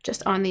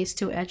 just on these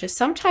two edges.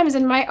 Sometimes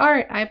in my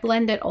art, I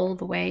blend it all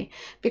the way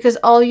because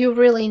all you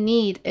really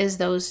need is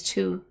those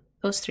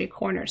three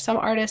corners. Some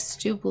artists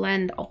do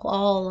blend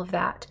all of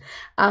that.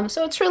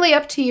 So it's really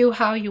up to you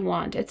how you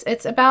want.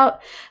 It's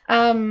about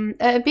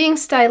being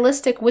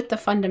stylistic with the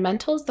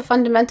fundamentals. The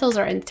fundamentals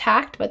are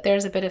intact, but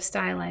there's a bit of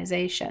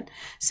stylization.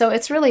 So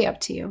it's really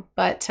up to you.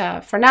 But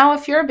for now,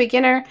 if you're a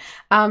beginner,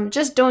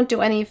 just don't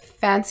do any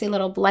fancy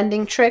little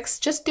blending tricks.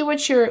 Just do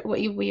what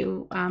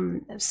you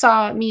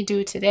saw me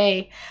do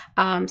today.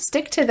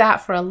 Stick to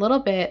that for a little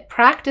bit.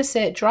 Practice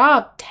it.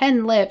 Draw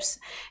 10 lips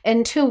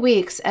in 2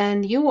 weeks,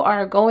 and you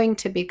are going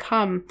to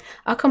become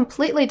a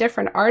completely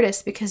different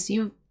artist because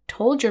you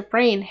told your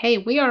brain, hey,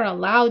 we are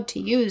allowed to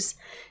use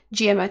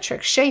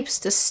geometric shapes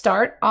to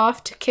start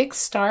off, to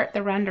kickstart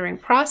the rendering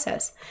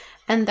process.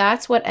 And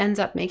that's what ends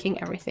up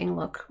making everything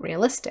look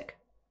realistic.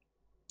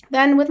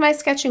 Then with my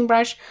sketching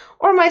brush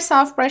or my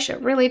soft brush, it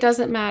really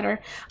doesn't matter.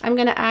 I'm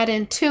going to add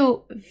in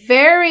 2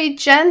 very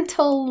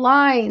gentle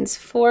lines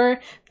for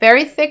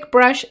very thick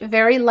brush,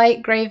 very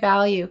light gray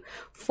value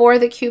for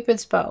the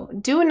Cupid's bow.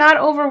 Do not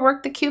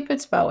overwork the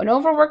Cupid's bow. An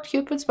overworked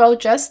Cupid's bow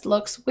just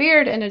looks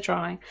weird in a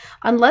drawing.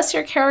 Unless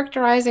you're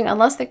characterizing,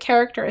 unless the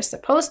character is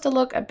supposed to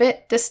look a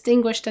bit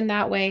distinguished in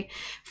that way.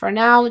 For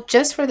now,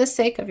 just for the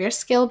sake of your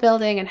skill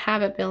building and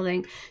habit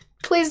building,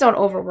 please don't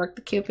overwork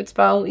the Cupid's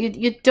bow.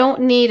 You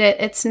don't need it.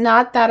 It's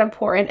not that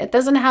important. It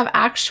doesn't have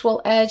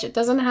actual edge. It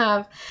doesn't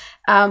have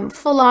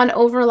full-on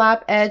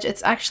overlap edge.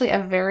 It's actually a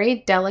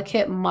very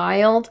delicate,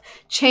 mild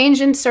change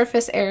in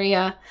surface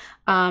area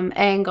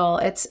angle.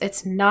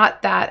 It's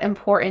not that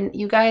important.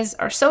 You guys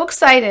are so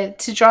excited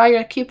to draw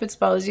your Cupid's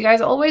bows. You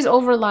guys always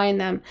overline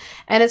them.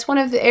 And it's one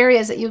of the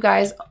areas that you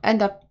guys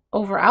end up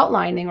over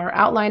outlining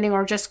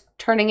or just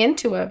turning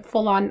into a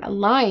full-on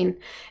line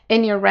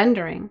in your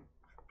rendering.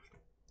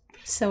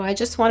 So I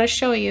just want to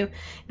show you,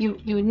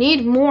 you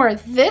need more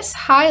this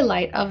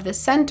highlight of the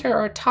center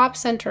or top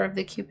center of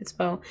the Cupid's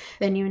bow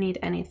than you need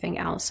anything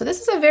else. So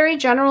this is a very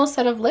general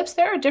set of lips.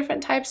 There are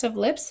different types of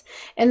lips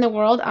in the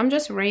world. I'm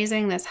just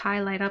raising this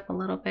highlight up a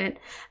little bit,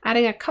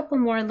 adding a couple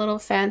more little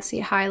fancy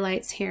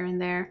highlights here and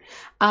there.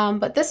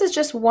 But this is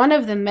just one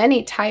of the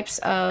many types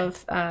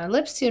of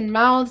lips and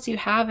mouths you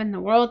have in the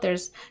world.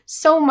 There's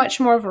so much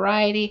more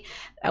variety.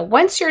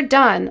 Once you're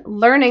done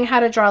learning how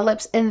to draw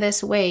lips in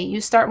this way, you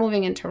start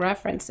moving into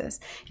references.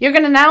 You're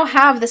going to now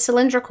have the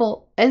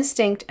cylindrical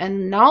instinct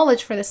and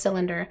knowledge for the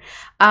cylinder,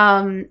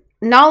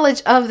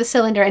 knowledge of the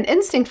cylinder and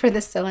instinct for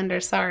the cylinder,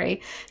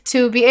 sorry,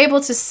 to be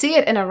able to see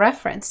it in a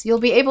reference. You'll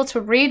be able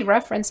to read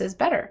references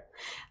better.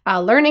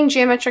 Learning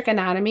geometric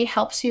anatomy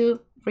helps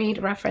you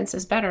read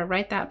references better.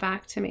 Write that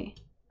back to me.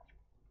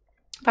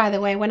 By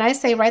the way, when I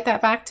say write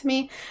that back to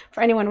me,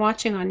 for anyone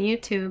watching on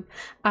YouTube,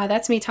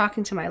 that's me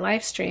talking to my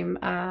live stream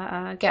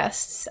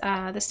guests,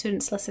 the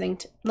students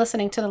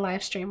listening to the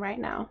live stream right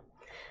now.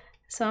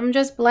 So I'm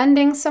just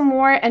blending some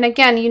more. And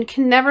again, you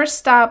can never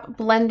stop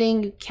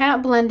blending. You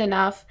can't blend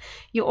enough.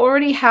 You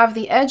already have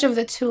the edge of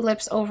the 2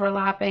 lips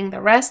overlapping.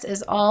 The rest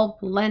is all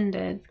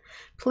blended.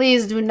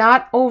 Please do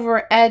not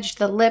over edge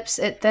the lips.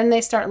 Then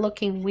they start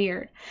looking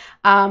weird.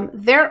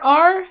 There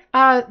are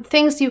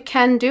things you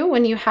can do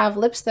when you have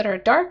lips that are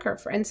darker.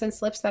 For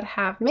instance, lips that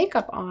have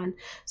makeup on.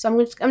 So I'm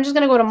just going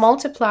to go to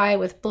multiply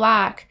with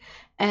black,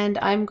 and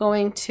I'm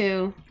going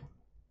to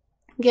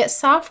get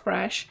soft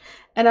brush,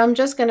 and I'm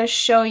just going to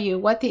show you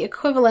what the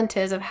equivalent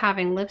is of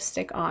having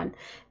lipstick on.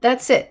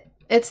 That's it.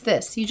 It's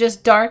this. You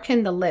just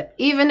darken the lip.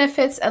 Even if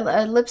it's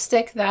a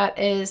lipstick that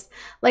is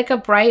like a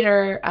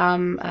brighter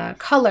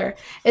color,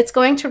 it's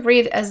going to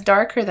read as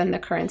darker than the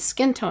current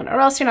skin tone, or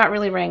else you're not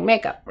really wearing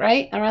makeup,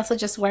 right? Or else you're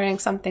just wearing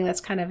something that's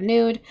kind of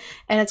nude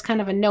and it's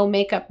kind of a no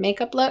makeup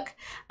look.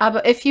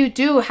 But if you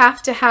do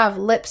have to have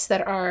lips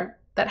that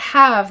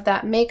have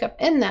that makeup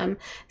in them,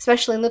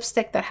 especially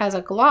lipstick that has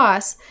a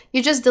gloss,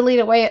 you just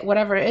delete away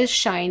whatever is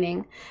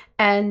shining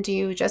and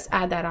you just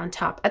add that on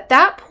top. At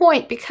that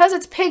point, because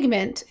it's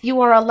pigment,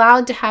 you are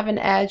allowed to have an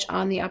edge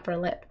on the upper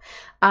lip.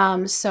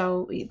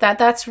 So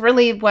that's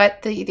really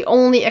what the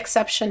only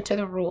exception to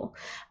the rule.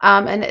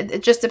 And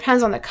it just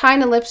depends on the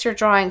kind of lips you're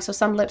drawing. So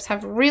some lips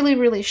have really,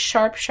 really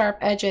sharp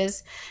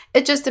edges.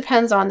 It just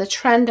depends on the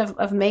trend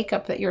of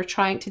makeup that you're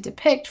trying to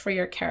depict for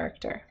your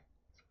character.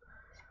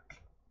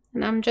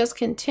 And I'm just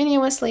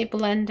continuously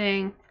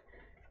blending,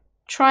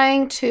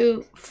 trying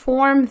to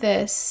form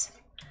this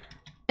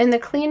in the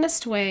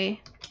cleanest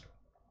way.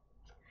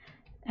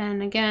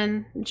 And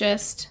again,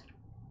 just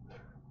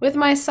with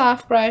my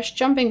soft brush,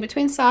 jumping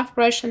between soft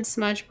brush and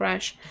smudge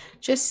brush,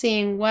 just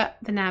seeing what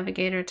the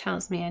navigator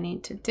tells me I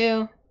need to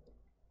do.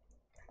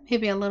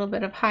 Maybe a little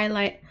bit of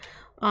highlight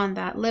on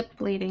that lip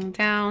bleeding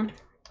down,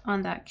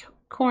 on that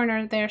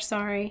corner there,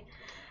 sorry.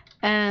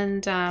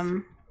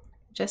 and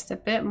just a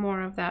bit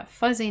more of that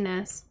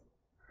fuzziness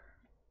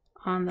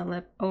on the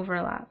lip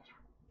overlap.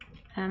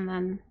 And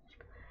then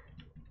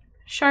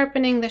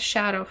sharpening the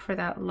shadow for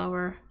that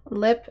lower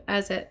lip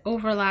as it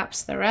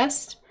overlaps the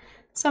rest.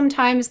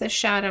 Sometimes the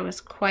shadow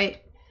is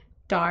quite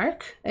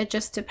dark. It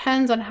just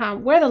depends on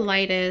where the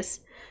light is.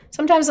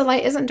 Sometimes the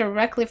light isn't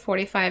directly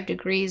 45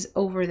 degrees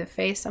over the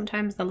face.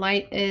 Sometimes the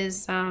light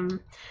is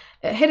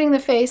hitting the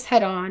face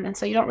head on, and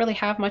so you don't really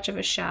have much of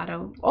a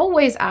shadow.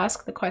 Always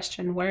ask the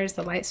question, where is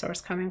the light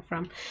source coming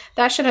from?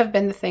 That should have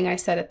been the thing I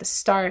said at the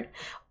start.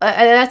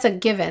 And that's a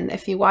given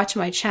if you watch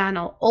my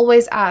channel.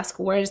 Always ask,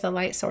 where is the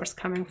light source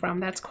coming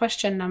from? That's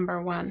question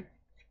number 1.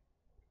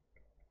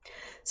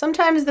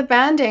 Sometimes the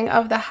banding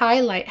of the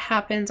highlight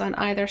happens on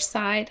either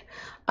side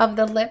of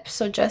the lip,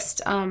 so just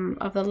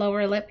of the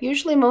lower lip.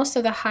 Usually most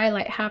of the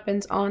highlight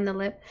happens on the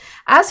lip.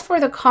 As for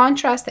the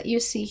contrast that you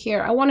see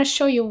here, I want to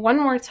show you one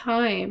more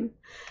time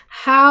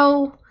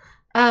how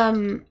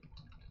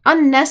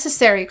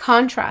unnecessary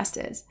contrast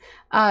is.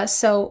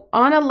 So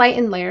on a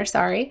lighten layer,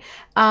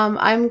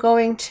 I'm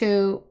going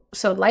to,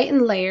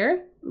 lighten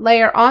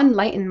layer on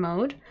lighten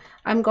mode,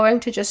 I'm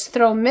going to just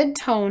throw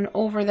mid-tone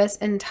over this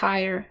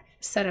entire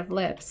set of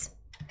lips.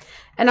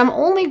 And I'm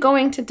only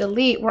going to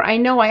delete where I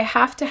know I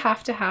have to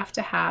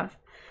have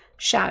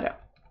shadow.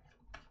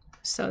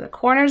 So the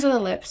corners of the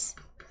lips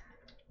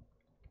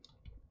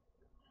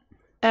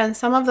and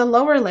some of the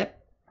lower lip,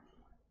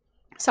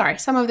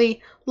 some of the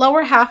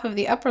lower half of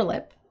the upper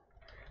lip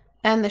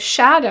and the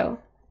shadow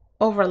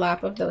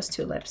overlap of those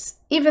two lips.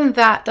 Even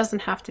that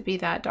doesn't have to be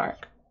that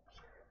dark.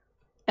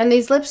 And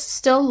these lips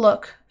still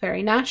look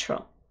very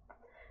natural.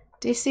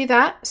 Do you see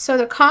that? So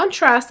the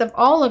contrast of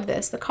all of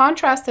this, the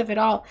contrast of it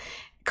all,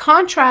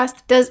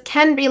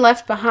 can be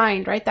left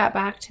behind. Write that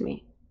back to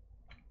me.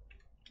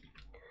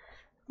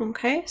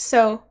 Okay,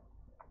 so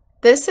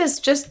this is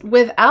just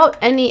without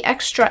any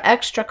extra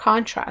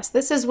contrast.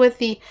 This is with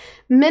the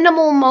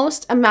minimal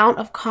most amount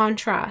of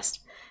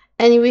contrast.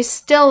 And we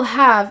still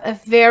have a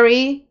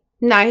very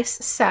nice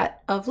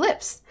set of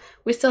lips.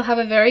 We still have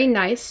a very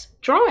nice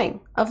drawing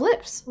of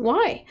lips.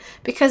 Why?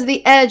 Because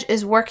the edge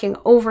is working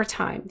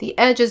overtime. The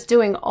edge is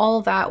doing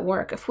all that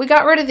work. If we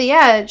got rid of the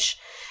edge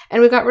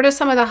and we got rid of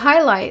some of the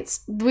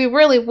highlights, we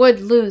really would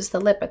lose the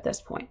lip at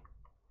this point.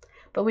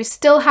 But we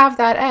still have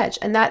that edge,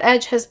 and that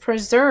edge has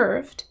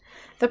preserved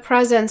the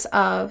presence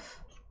of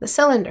the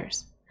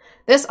cylinders.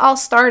 This all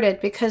started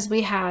because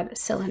we had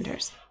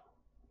cylinders.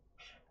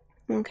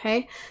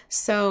 Okay,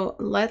 so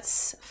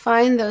let's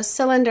find those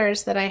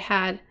cylinders that I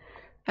had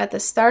at the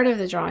start of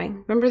the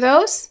drawing. Remember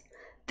those?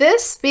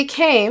 This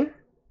became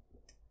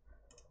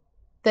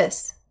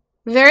this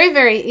very,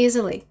 very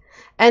easily.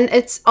 And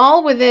it's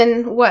all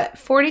within, what,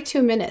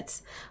 42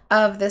 minutes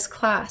of this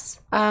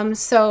class.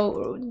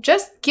 So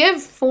just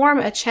give form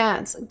a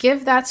chance.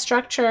 Give that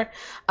structure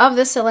of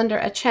the cylinder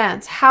a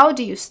chance. How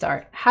do you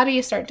start? How do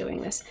you start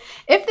doing this?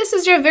 If this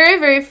is your very,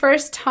 very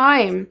first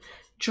time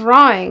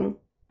drawing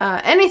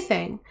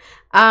anything,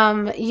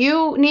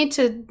 you need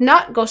to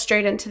not go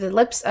straight into the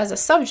lips as a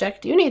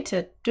subject. You need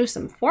to do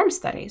some form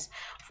studies.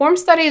 Form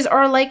studies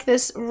are like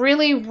this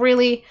really,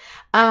 really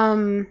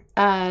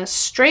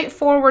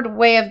straightforward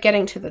way of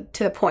getting to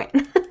the point.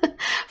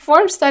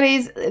 Form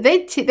studies,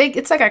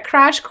 it's like a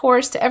crash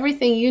course to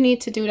everything you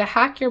need to do to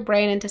hack your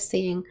brain into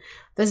seeing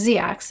the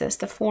z-axis,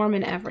 the form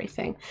and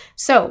everything.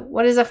 So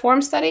what is a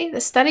form study?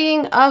 The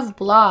studying of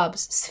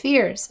blobs,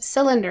 spheres,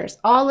 cylinders,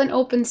 all in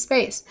open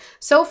space.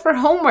 So for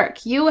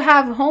homework, you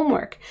have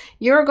homework.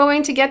 You're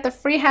going to get the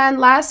freehand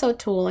lasso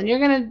tool, and you're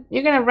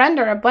gonna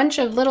render a bunch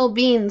of little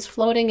beans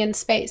floating in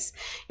space.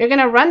 You're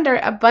gonna render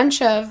a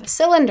bunch of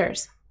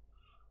cylinders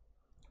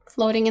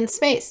floating in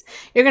space.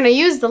 You're going to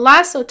use the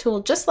lasso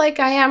tool just like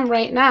I am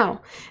right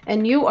now,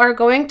 and you are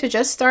going to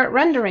just start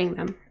rendering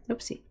them.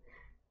 Oopsie.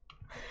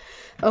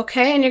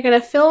 Okay, and you're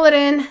going to fill it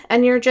in,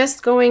 and you're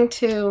just going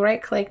to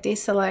right click,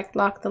 deselect,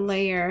 lock the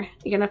layer.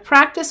 You're going to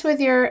practice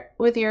with your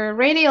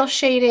radial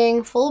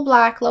shading, full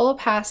black, low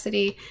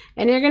opacity,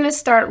 and you're going to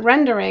start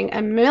rendering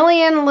a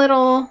million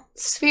little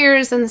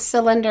spheres and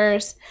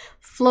cylinders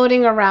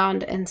floating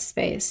around in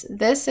space.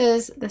 This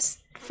is the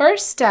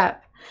first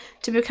step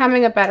to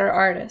becoming a better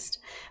artist.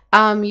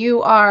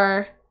 You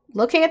are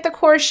looking at the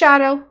core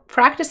shadow,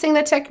 practicing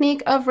the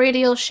technique of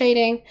radial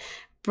shading,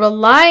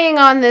 relying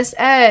on this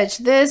edge,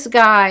 this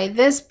guy,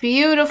 this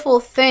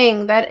beautiful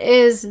thing that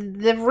is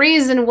the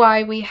reason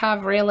why we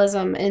have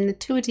realism in the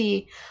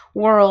 2D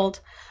world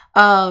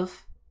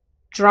of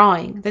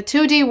drawing. The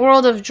 2D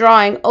world of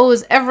drawing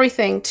owes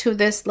everything to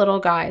this little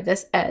guy,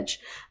 this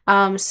edge.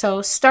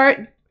 So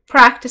start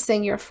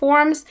practicing your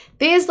forms.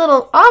 These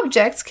little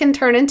objects can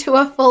turn into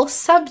a full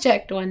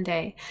subject one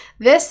day.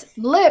 This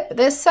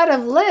set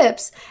of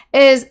lips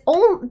is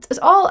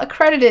all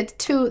accredited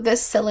to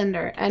this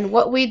cylinder and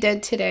what we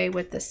did today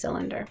with the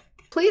cylinder.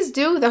 please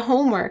do the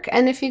homework.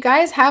 And if you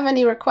guys have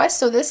any requests,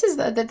 so this is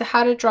the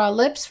how to draw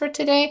lips for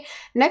today.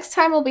 Next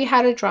time will be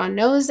how to draw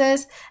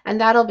noses, and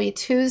that'll be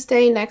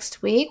Tuesday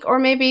next week, or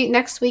maybe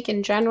next week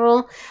in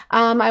general.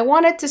 I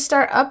wanted to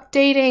start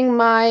updating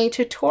my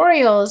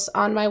tutorials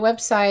on my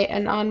website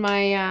and on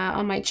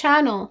my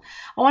channel.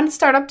 I want to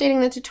start updating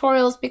the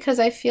tutorials because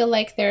I feel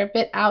like they're a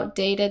bit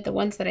outdated, the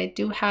ones that I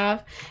do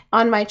have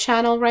on my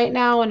channel right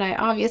now. And I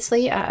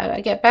obviously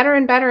I get better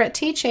and better at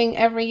teaching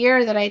every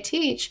year that I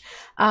teach.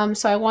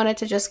 So I wanted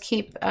to just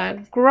keep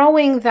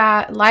growing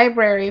that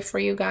library for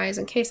you guys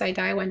in case I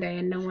die one day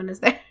and no one is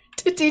there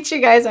to teach you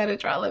guys how to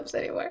draw lips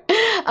anymore.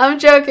 I'm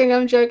joking.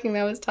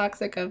 That was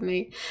toxic of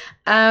me.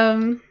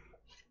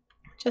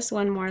 Just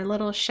one more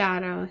little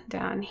shadow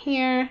down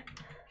here.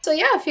 So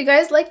yeah, if you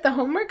guys like the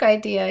homework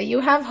idea,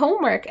 you have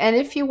homework. And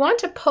if you want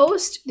to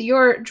post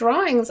your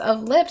drawings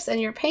of lips and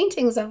your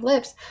paintings of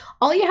lips,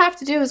 all you have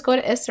to do is go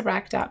to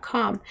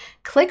istebrak.com,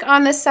 click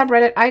on this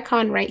subreddit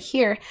icon right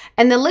here,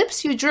 and the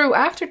lips you drew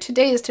after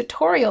today's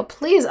tutorial,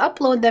 please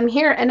upload them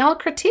here and I'll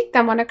critique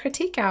them on a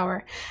critique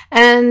hour.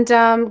 And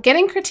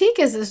getting critique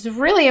is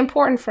really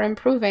important for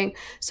improving.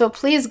 So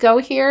please go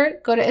here,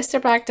 go to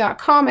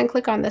istebrak.com and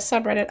click on the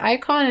subreddit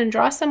icon and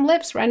draw some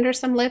lips, render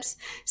some lips,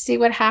 see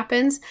what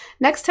happens.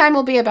 Next time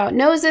will be about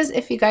noses.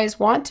 If you guys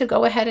want to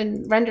go ahead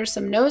and render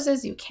some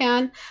noses, you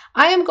can.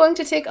 I am going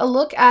to take a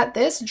look at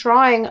this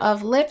drawing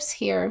of lips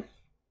here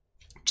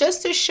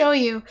just to show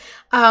you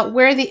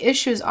where the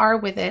issues are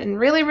with it. And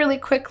really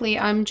quickly,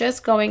 I'm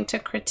just going to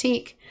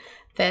critique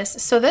this.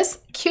 So this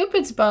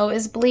Cupid's bow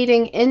is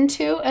bleeding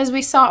into, as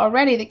we saw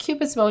already, the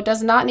Cupid's bow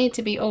does not need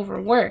to be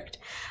overworked.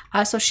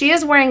 So she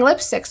is wearing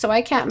lipstick, so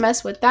I can't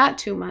mess with that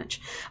too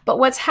much. But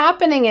what's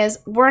happening is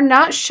we're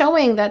not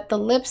showing that the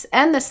lips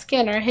and the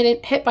skin are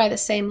hit by the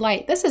same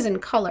light. This is in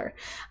color.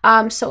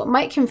 So it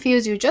might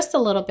confuse you just a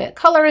little bit.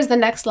 Color is the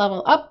next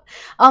level up.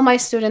 All my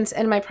students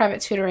in my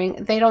private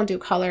tutoring, they don't do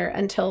color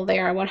until they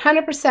are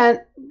 100%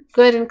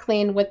 good and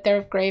clean with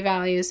their gray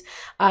values,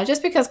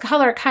 just because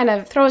color kind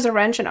of throws a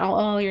wrench in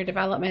all your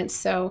developments.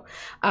 So,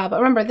 but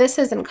remember, this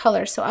is in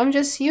color. So I'm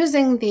just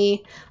using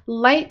the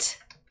light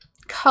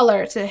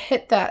color to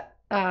hit that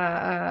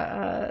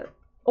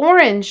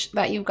orange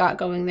that you've got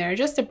going there,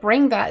 just to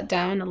bring that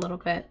down a little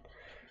bit.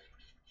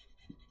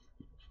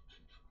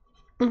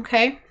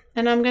 Okay,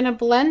 and I'm going to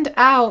blend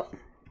out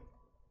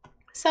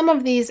some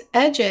of these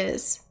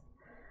edges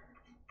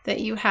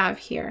that you have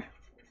here.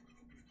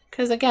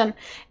 Because again,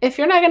 if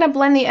you're not going to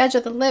blend the edge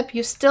of the lip,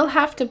 you still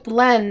have to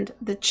blend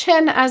the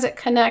chin as it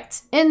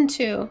connects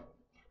into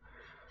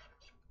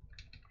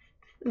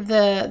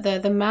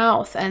the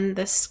mouth and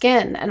the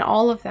skin and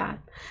all of that.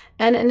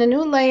 And in a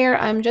new layer,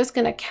 I'm just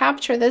going to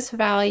capture this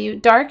value,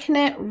 darken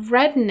it,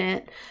 redden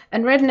it,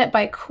 and redden it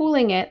by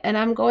cooling it. And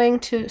I'm going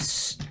to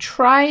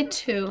try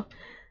to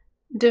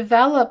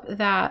develop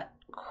that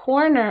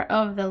corner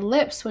of the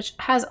lips, which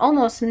has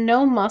almost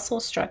no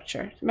muscle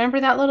structure. Remember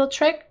that little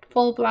trick?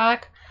 Full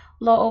black,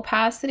 low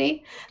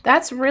opacity.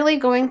 That's really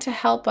going to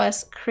help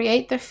us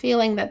create the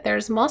feeling that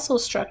there's muscle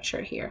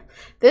structure here.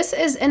 This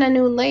is in a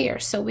new layer,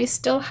 so we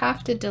still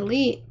have to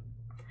delete,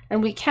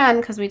 and we can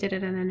because we did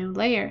it in a new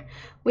layer.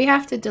 We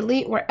have to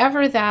delete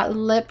wherever that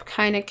lip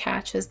kind of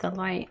catches the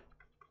light.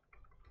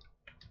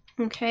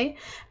 Okay,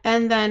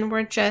 and then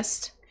we're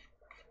just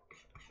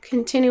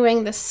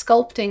continuing the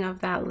sculpting of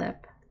that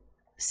lip.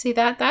 See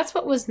that? That's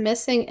what was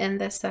missing in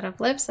this set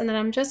of lips. And then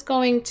I'm just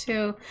going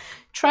to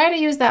try to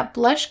use that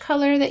blush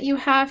color that you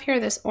have here,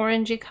 this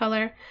orangey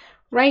color,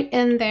 right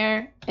in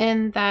there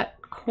in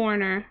that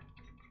corner,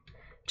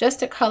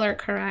 just to color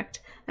correct.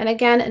 And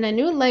again, in a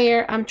new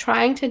layer, I'm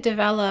trying to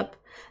develop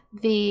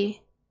the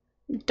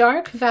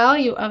dark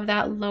value of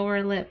that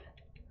lower lip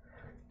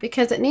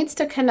because it needs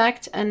to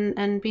connect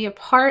and be a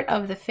part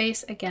of the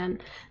face again.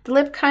 The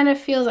lip kind of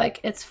feels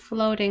like it's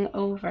floating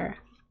over.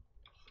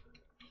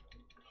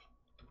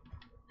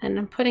 And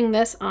I'm putting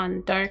this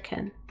on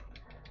darken.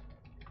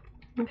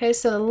 Okay,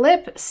 so the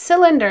lip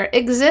cylinder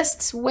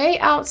exists way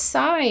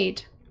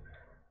outside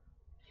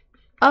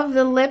of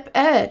the lip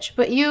edge,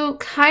 but you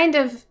kind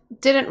of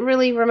didn't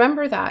really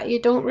remember that.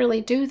 You don't really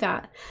do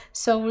that.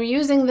 So we're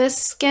using this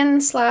skin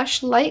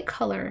 / light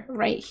color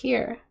right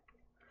here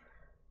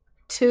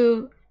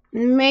to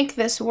make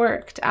this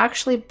work, to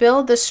actually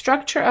build the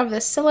structure of the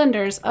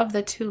cylinders of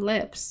the two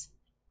lips.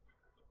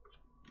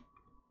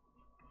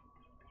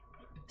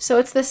 So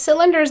it's the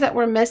cylinders that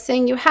we're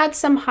missing. You had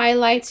some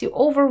highlights, you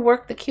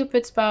overworked the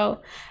Cupid's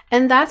bow,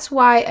 and that's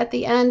why at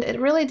the end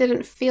it really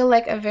didn't feel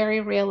like a very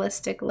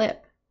realistic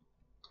lip.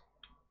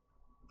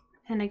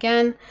 And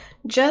again,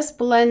 just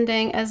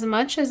blending as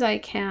much as I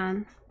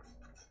can.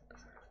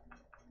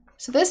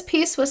 So this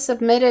piece was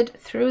submitted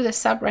through the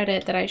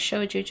subreddit that I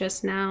showed you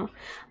just now.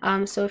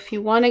 So if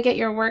you want to get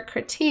your work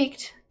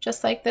critiqued,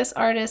 just like this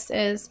artist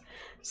is,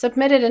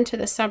 submit it into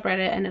the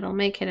subreddit and it'll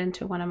make it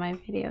into one of my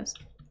videos.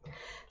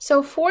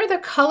 So for the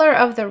color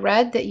of the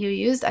red that you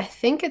used, I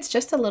think it's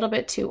just a little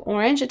bit too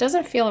orange. It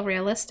doesn't feel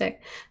realistic.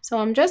 So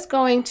I'm just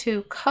going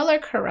to color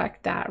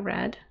correct that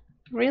red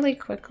really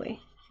quickly.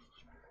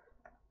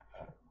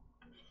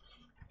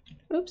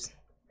 Oops.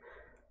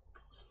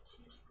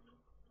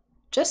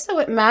 Just so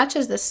it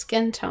matches the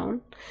skin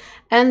tone.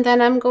 And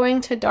then I'm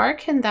going to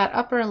darken that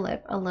upper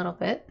lip a little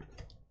bit.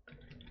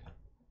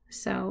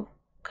 So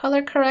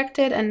color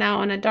corrected, and now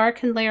on a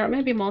darkened layer,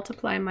 maybe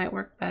multiply might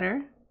work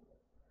better.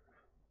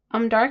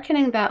 I'm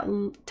darkening that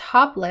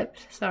top lip,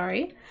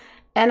 sorry,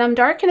 and I'm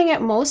darkening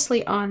it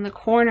mostly on the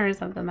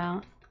corners of the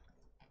mouth,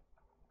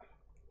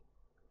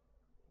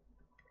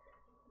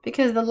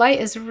 because the light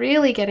is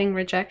really getting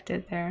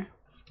rejected there.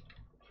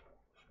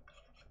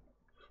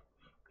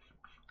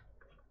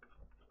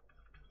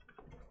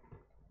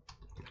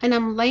 And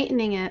I'm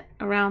lightening it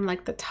around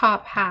like the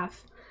top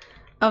half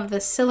of the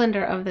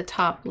cylinder of the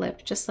top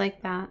lip, just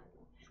like that.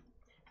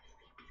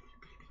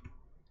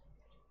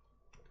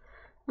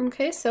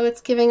 Okay, so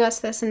it's giving us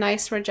this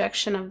nice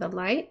rejection of the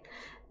light.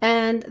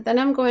 And then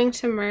I'm going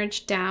to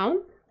merge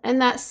down, and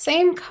that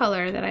same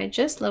color that I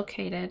just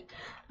located,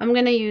 I'm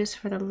going to use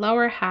for the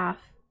lower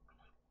half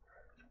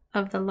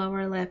of the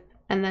lower lip,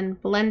 and then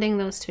blending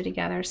those two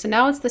together. So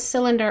now it's the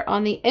cylinder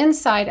on the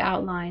inside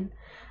outline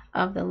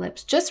of the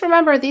lips. Just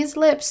remember, these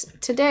lips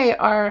today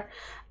are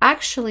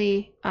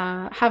actually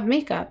have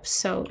makeup,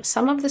 so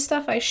some of the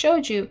stuff I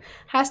showed you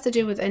has to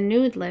do with a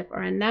nude lip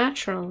or a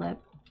natural lip.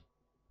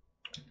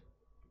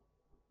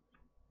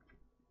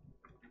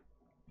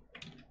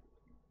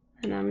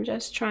 And I'm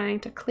just trying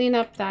to clean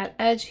up that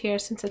edge here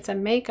since it's a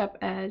makeup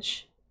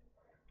edge.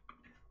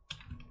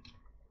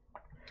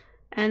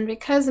 And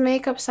because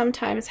makeup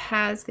sometimes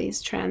has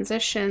these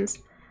transitions,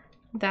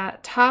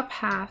 that top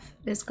half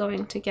is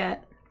going to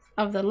get,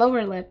 of the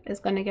lower lip, is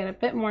going to get a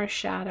bit more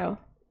shadow.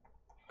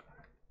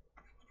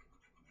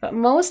 But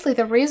mostly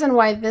the reason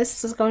why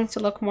this is going to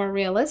look more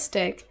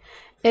realistic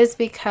is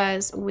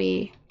because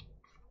we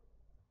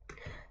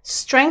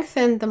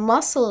strengthen the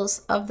muscles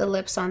of the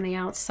lips on the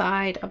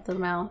outside of the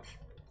mouth.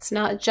 It's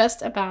not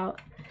just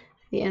about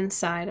the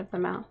inside of the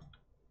mouth.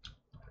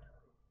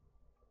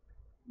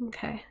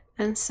 Okay,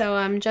 and so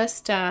I'm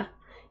just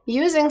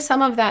using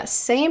some of that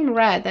same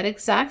red, that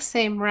exact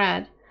same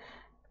red,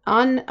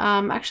 on,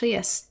 actually,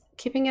 yes,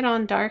 keeping it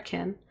on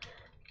darken.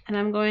 And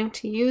I'm going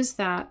to use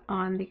that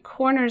on the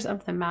corners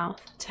of the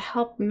mouth to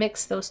help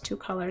mix those two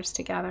colors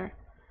together.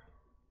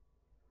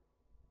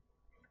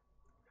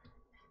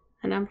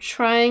 And I'm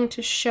trying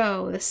to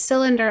show the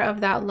cylinder of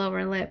that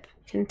lower lip,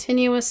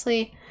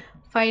 continuously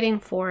fighting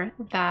for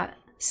that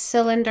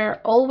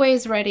cylinder,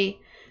 always ready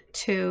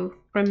to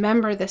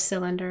remember the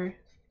cylinder,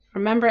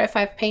 remember if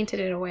I've painted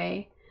it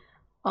away,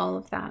 all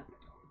of that.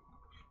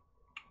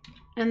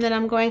 And then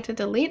I'm going to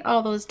delete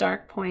all those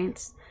dark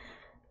points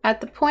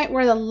at the point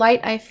where the light,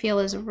 I feel,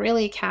 is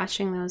really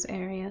catching those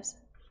areas.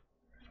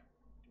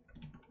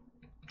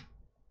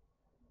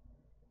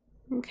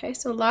 Okay,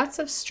 so lots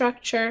of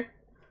structure.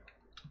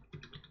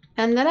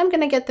 And then I'm going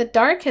to get the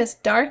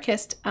darkest,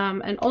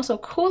 and also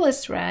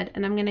coolest red,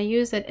 and I'm going to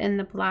use it in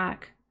the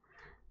black.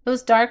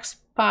 Those dark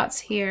spots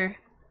here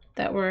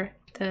that were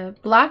the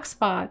black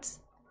spots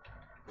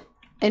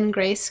in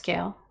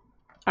grayscale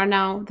are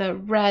now the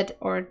red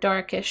or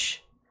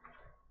darkish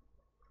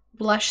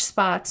blush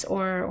spots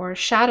or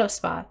shadow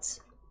spots.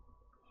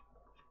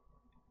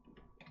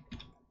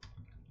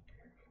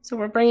 So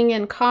we're bringing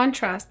in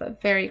contrast,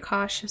 but very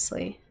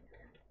cautiously.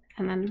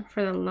 And then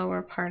for the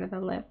lower part of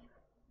the lip.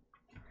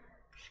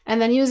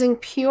 And then using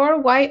pure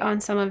white on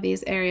some of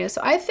these areas.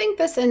 So I think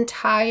this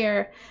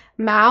entire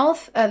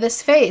mouth,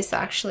 this face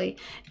actually,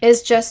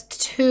 is just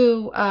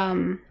too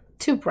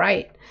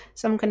bright.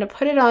 So I'm going to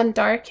put it on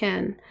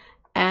darken,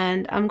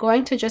 and I'm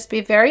going to just be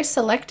very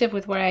selective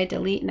with where I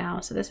delete now.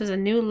 So this is a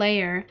new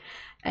layer,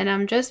 and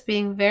I'm just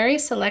being very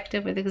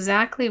selective with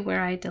exactly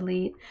where I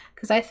delete,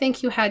 because I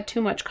think you had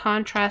too much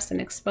contrast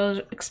and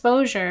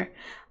exposure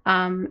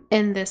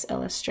in this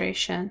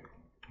illustration.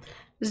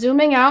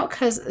 Zooming out,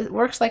 because it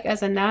works like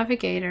as a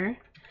navigator,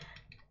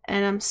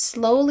 and I'm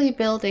slowly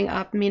building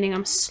up, meaning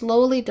I'm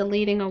slowly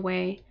deleting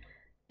away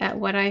at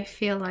what I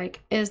feel like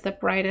is the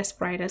brightest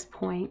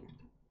point.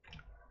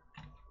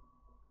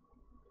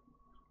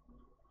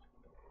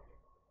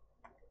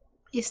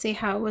 You see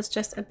how it was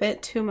just a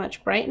bit too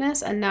much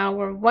brightness, and now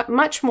we're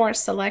much more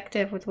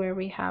selective with where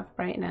we have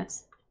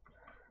brightness.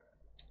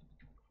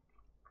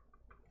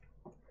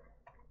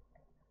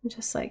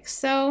 Just like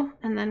so,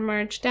 and then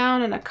merge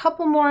down, and a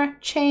couple more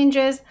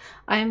changes.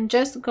 I'm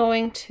just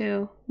going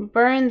to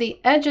burn the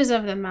edges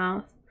of the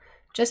mouth,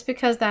 just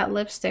because that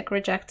lipstick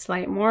rejects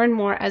light more and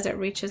more as it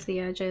reaches the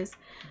edges,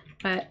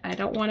 but I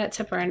don't want it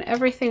to burn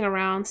everything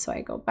around, so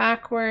I go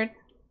backward,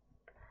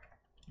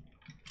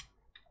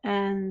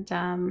 and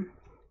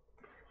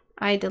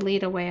I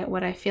delete away at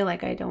what I feel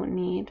like I don't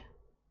need.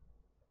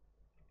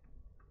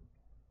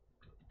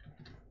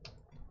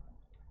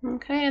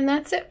 Okay, and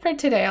that's it for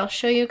today. I'll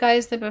show you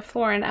guys the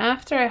before and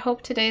after. I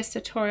hope today's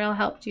tutorial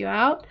helped you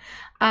out.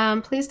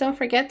 Please don't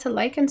forget to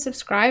like and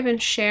subscribe and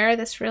share.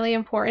 That's really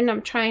important.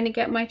 I'm trying to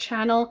get my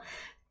channel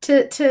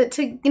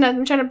you know,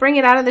 I'm trying to bring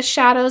it out of the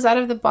shadows, out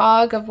of the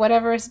bog of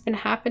whatever has been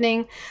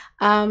happening.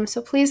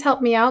 So please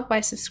help me out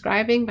by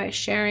subscribing, by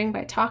sharing,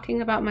 by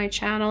talking about my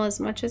channel as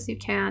much as you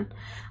can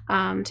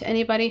to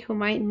anybody who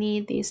might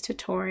need these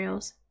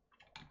tutorials.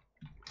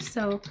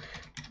 So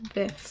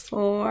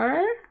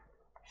before,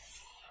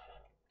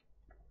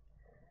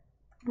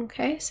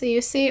 okay, so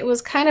you see it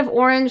was kind of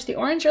orange. The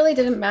orange really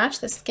didn't match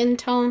the skin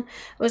tone.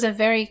 It was a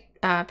very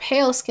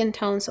pale skin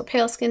tone, so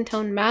pale skin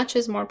tone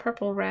matches more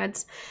purple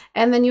reds.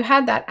 And then you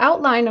had that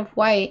outline of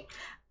white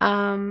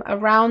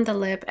around the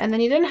lip, and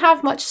then you didn't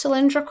have much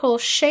cylindrical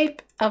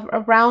shape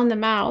around the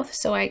mouth,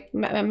 so I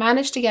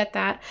managed to get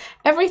that.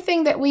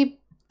 Everything that we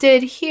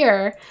did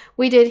here,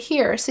 we did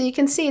here. So you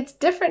can see it's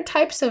different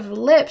types of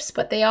lips,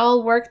 but they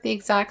all work the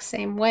exact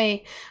same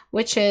way,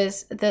 which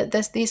is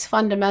these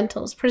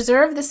fundamentals.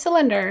 Preserve the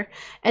cylinder,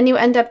 and you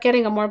end up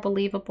getting a more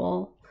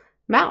believable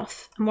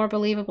mouth, a more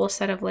believable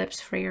set of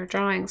lips for your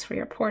drawings, for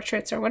your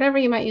portraits, or whatever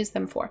you might use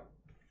them for.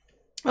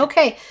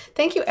 Okay,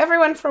 thank you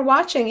everyone for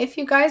watching. If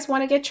you guys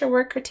want to get your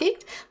work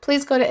critiqued,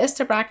 please go to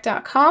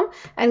istebrak.com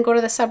and go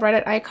to the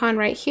subreddit icon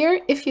right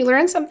here. If you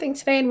learned something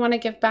today and want to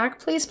give back,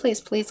 please,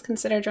 please, please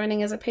consider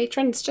joining as a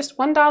patron. It's just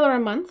 $1 a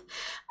month.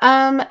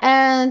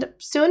 And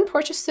soon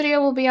Portrait Studio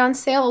will be on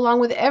sale along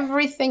with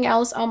everything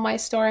else on my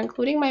store,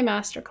 including my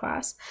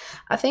masterclass.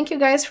 Thank you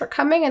guys for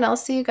coming, and I'll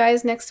see you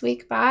guys next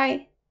week.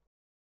 Bye.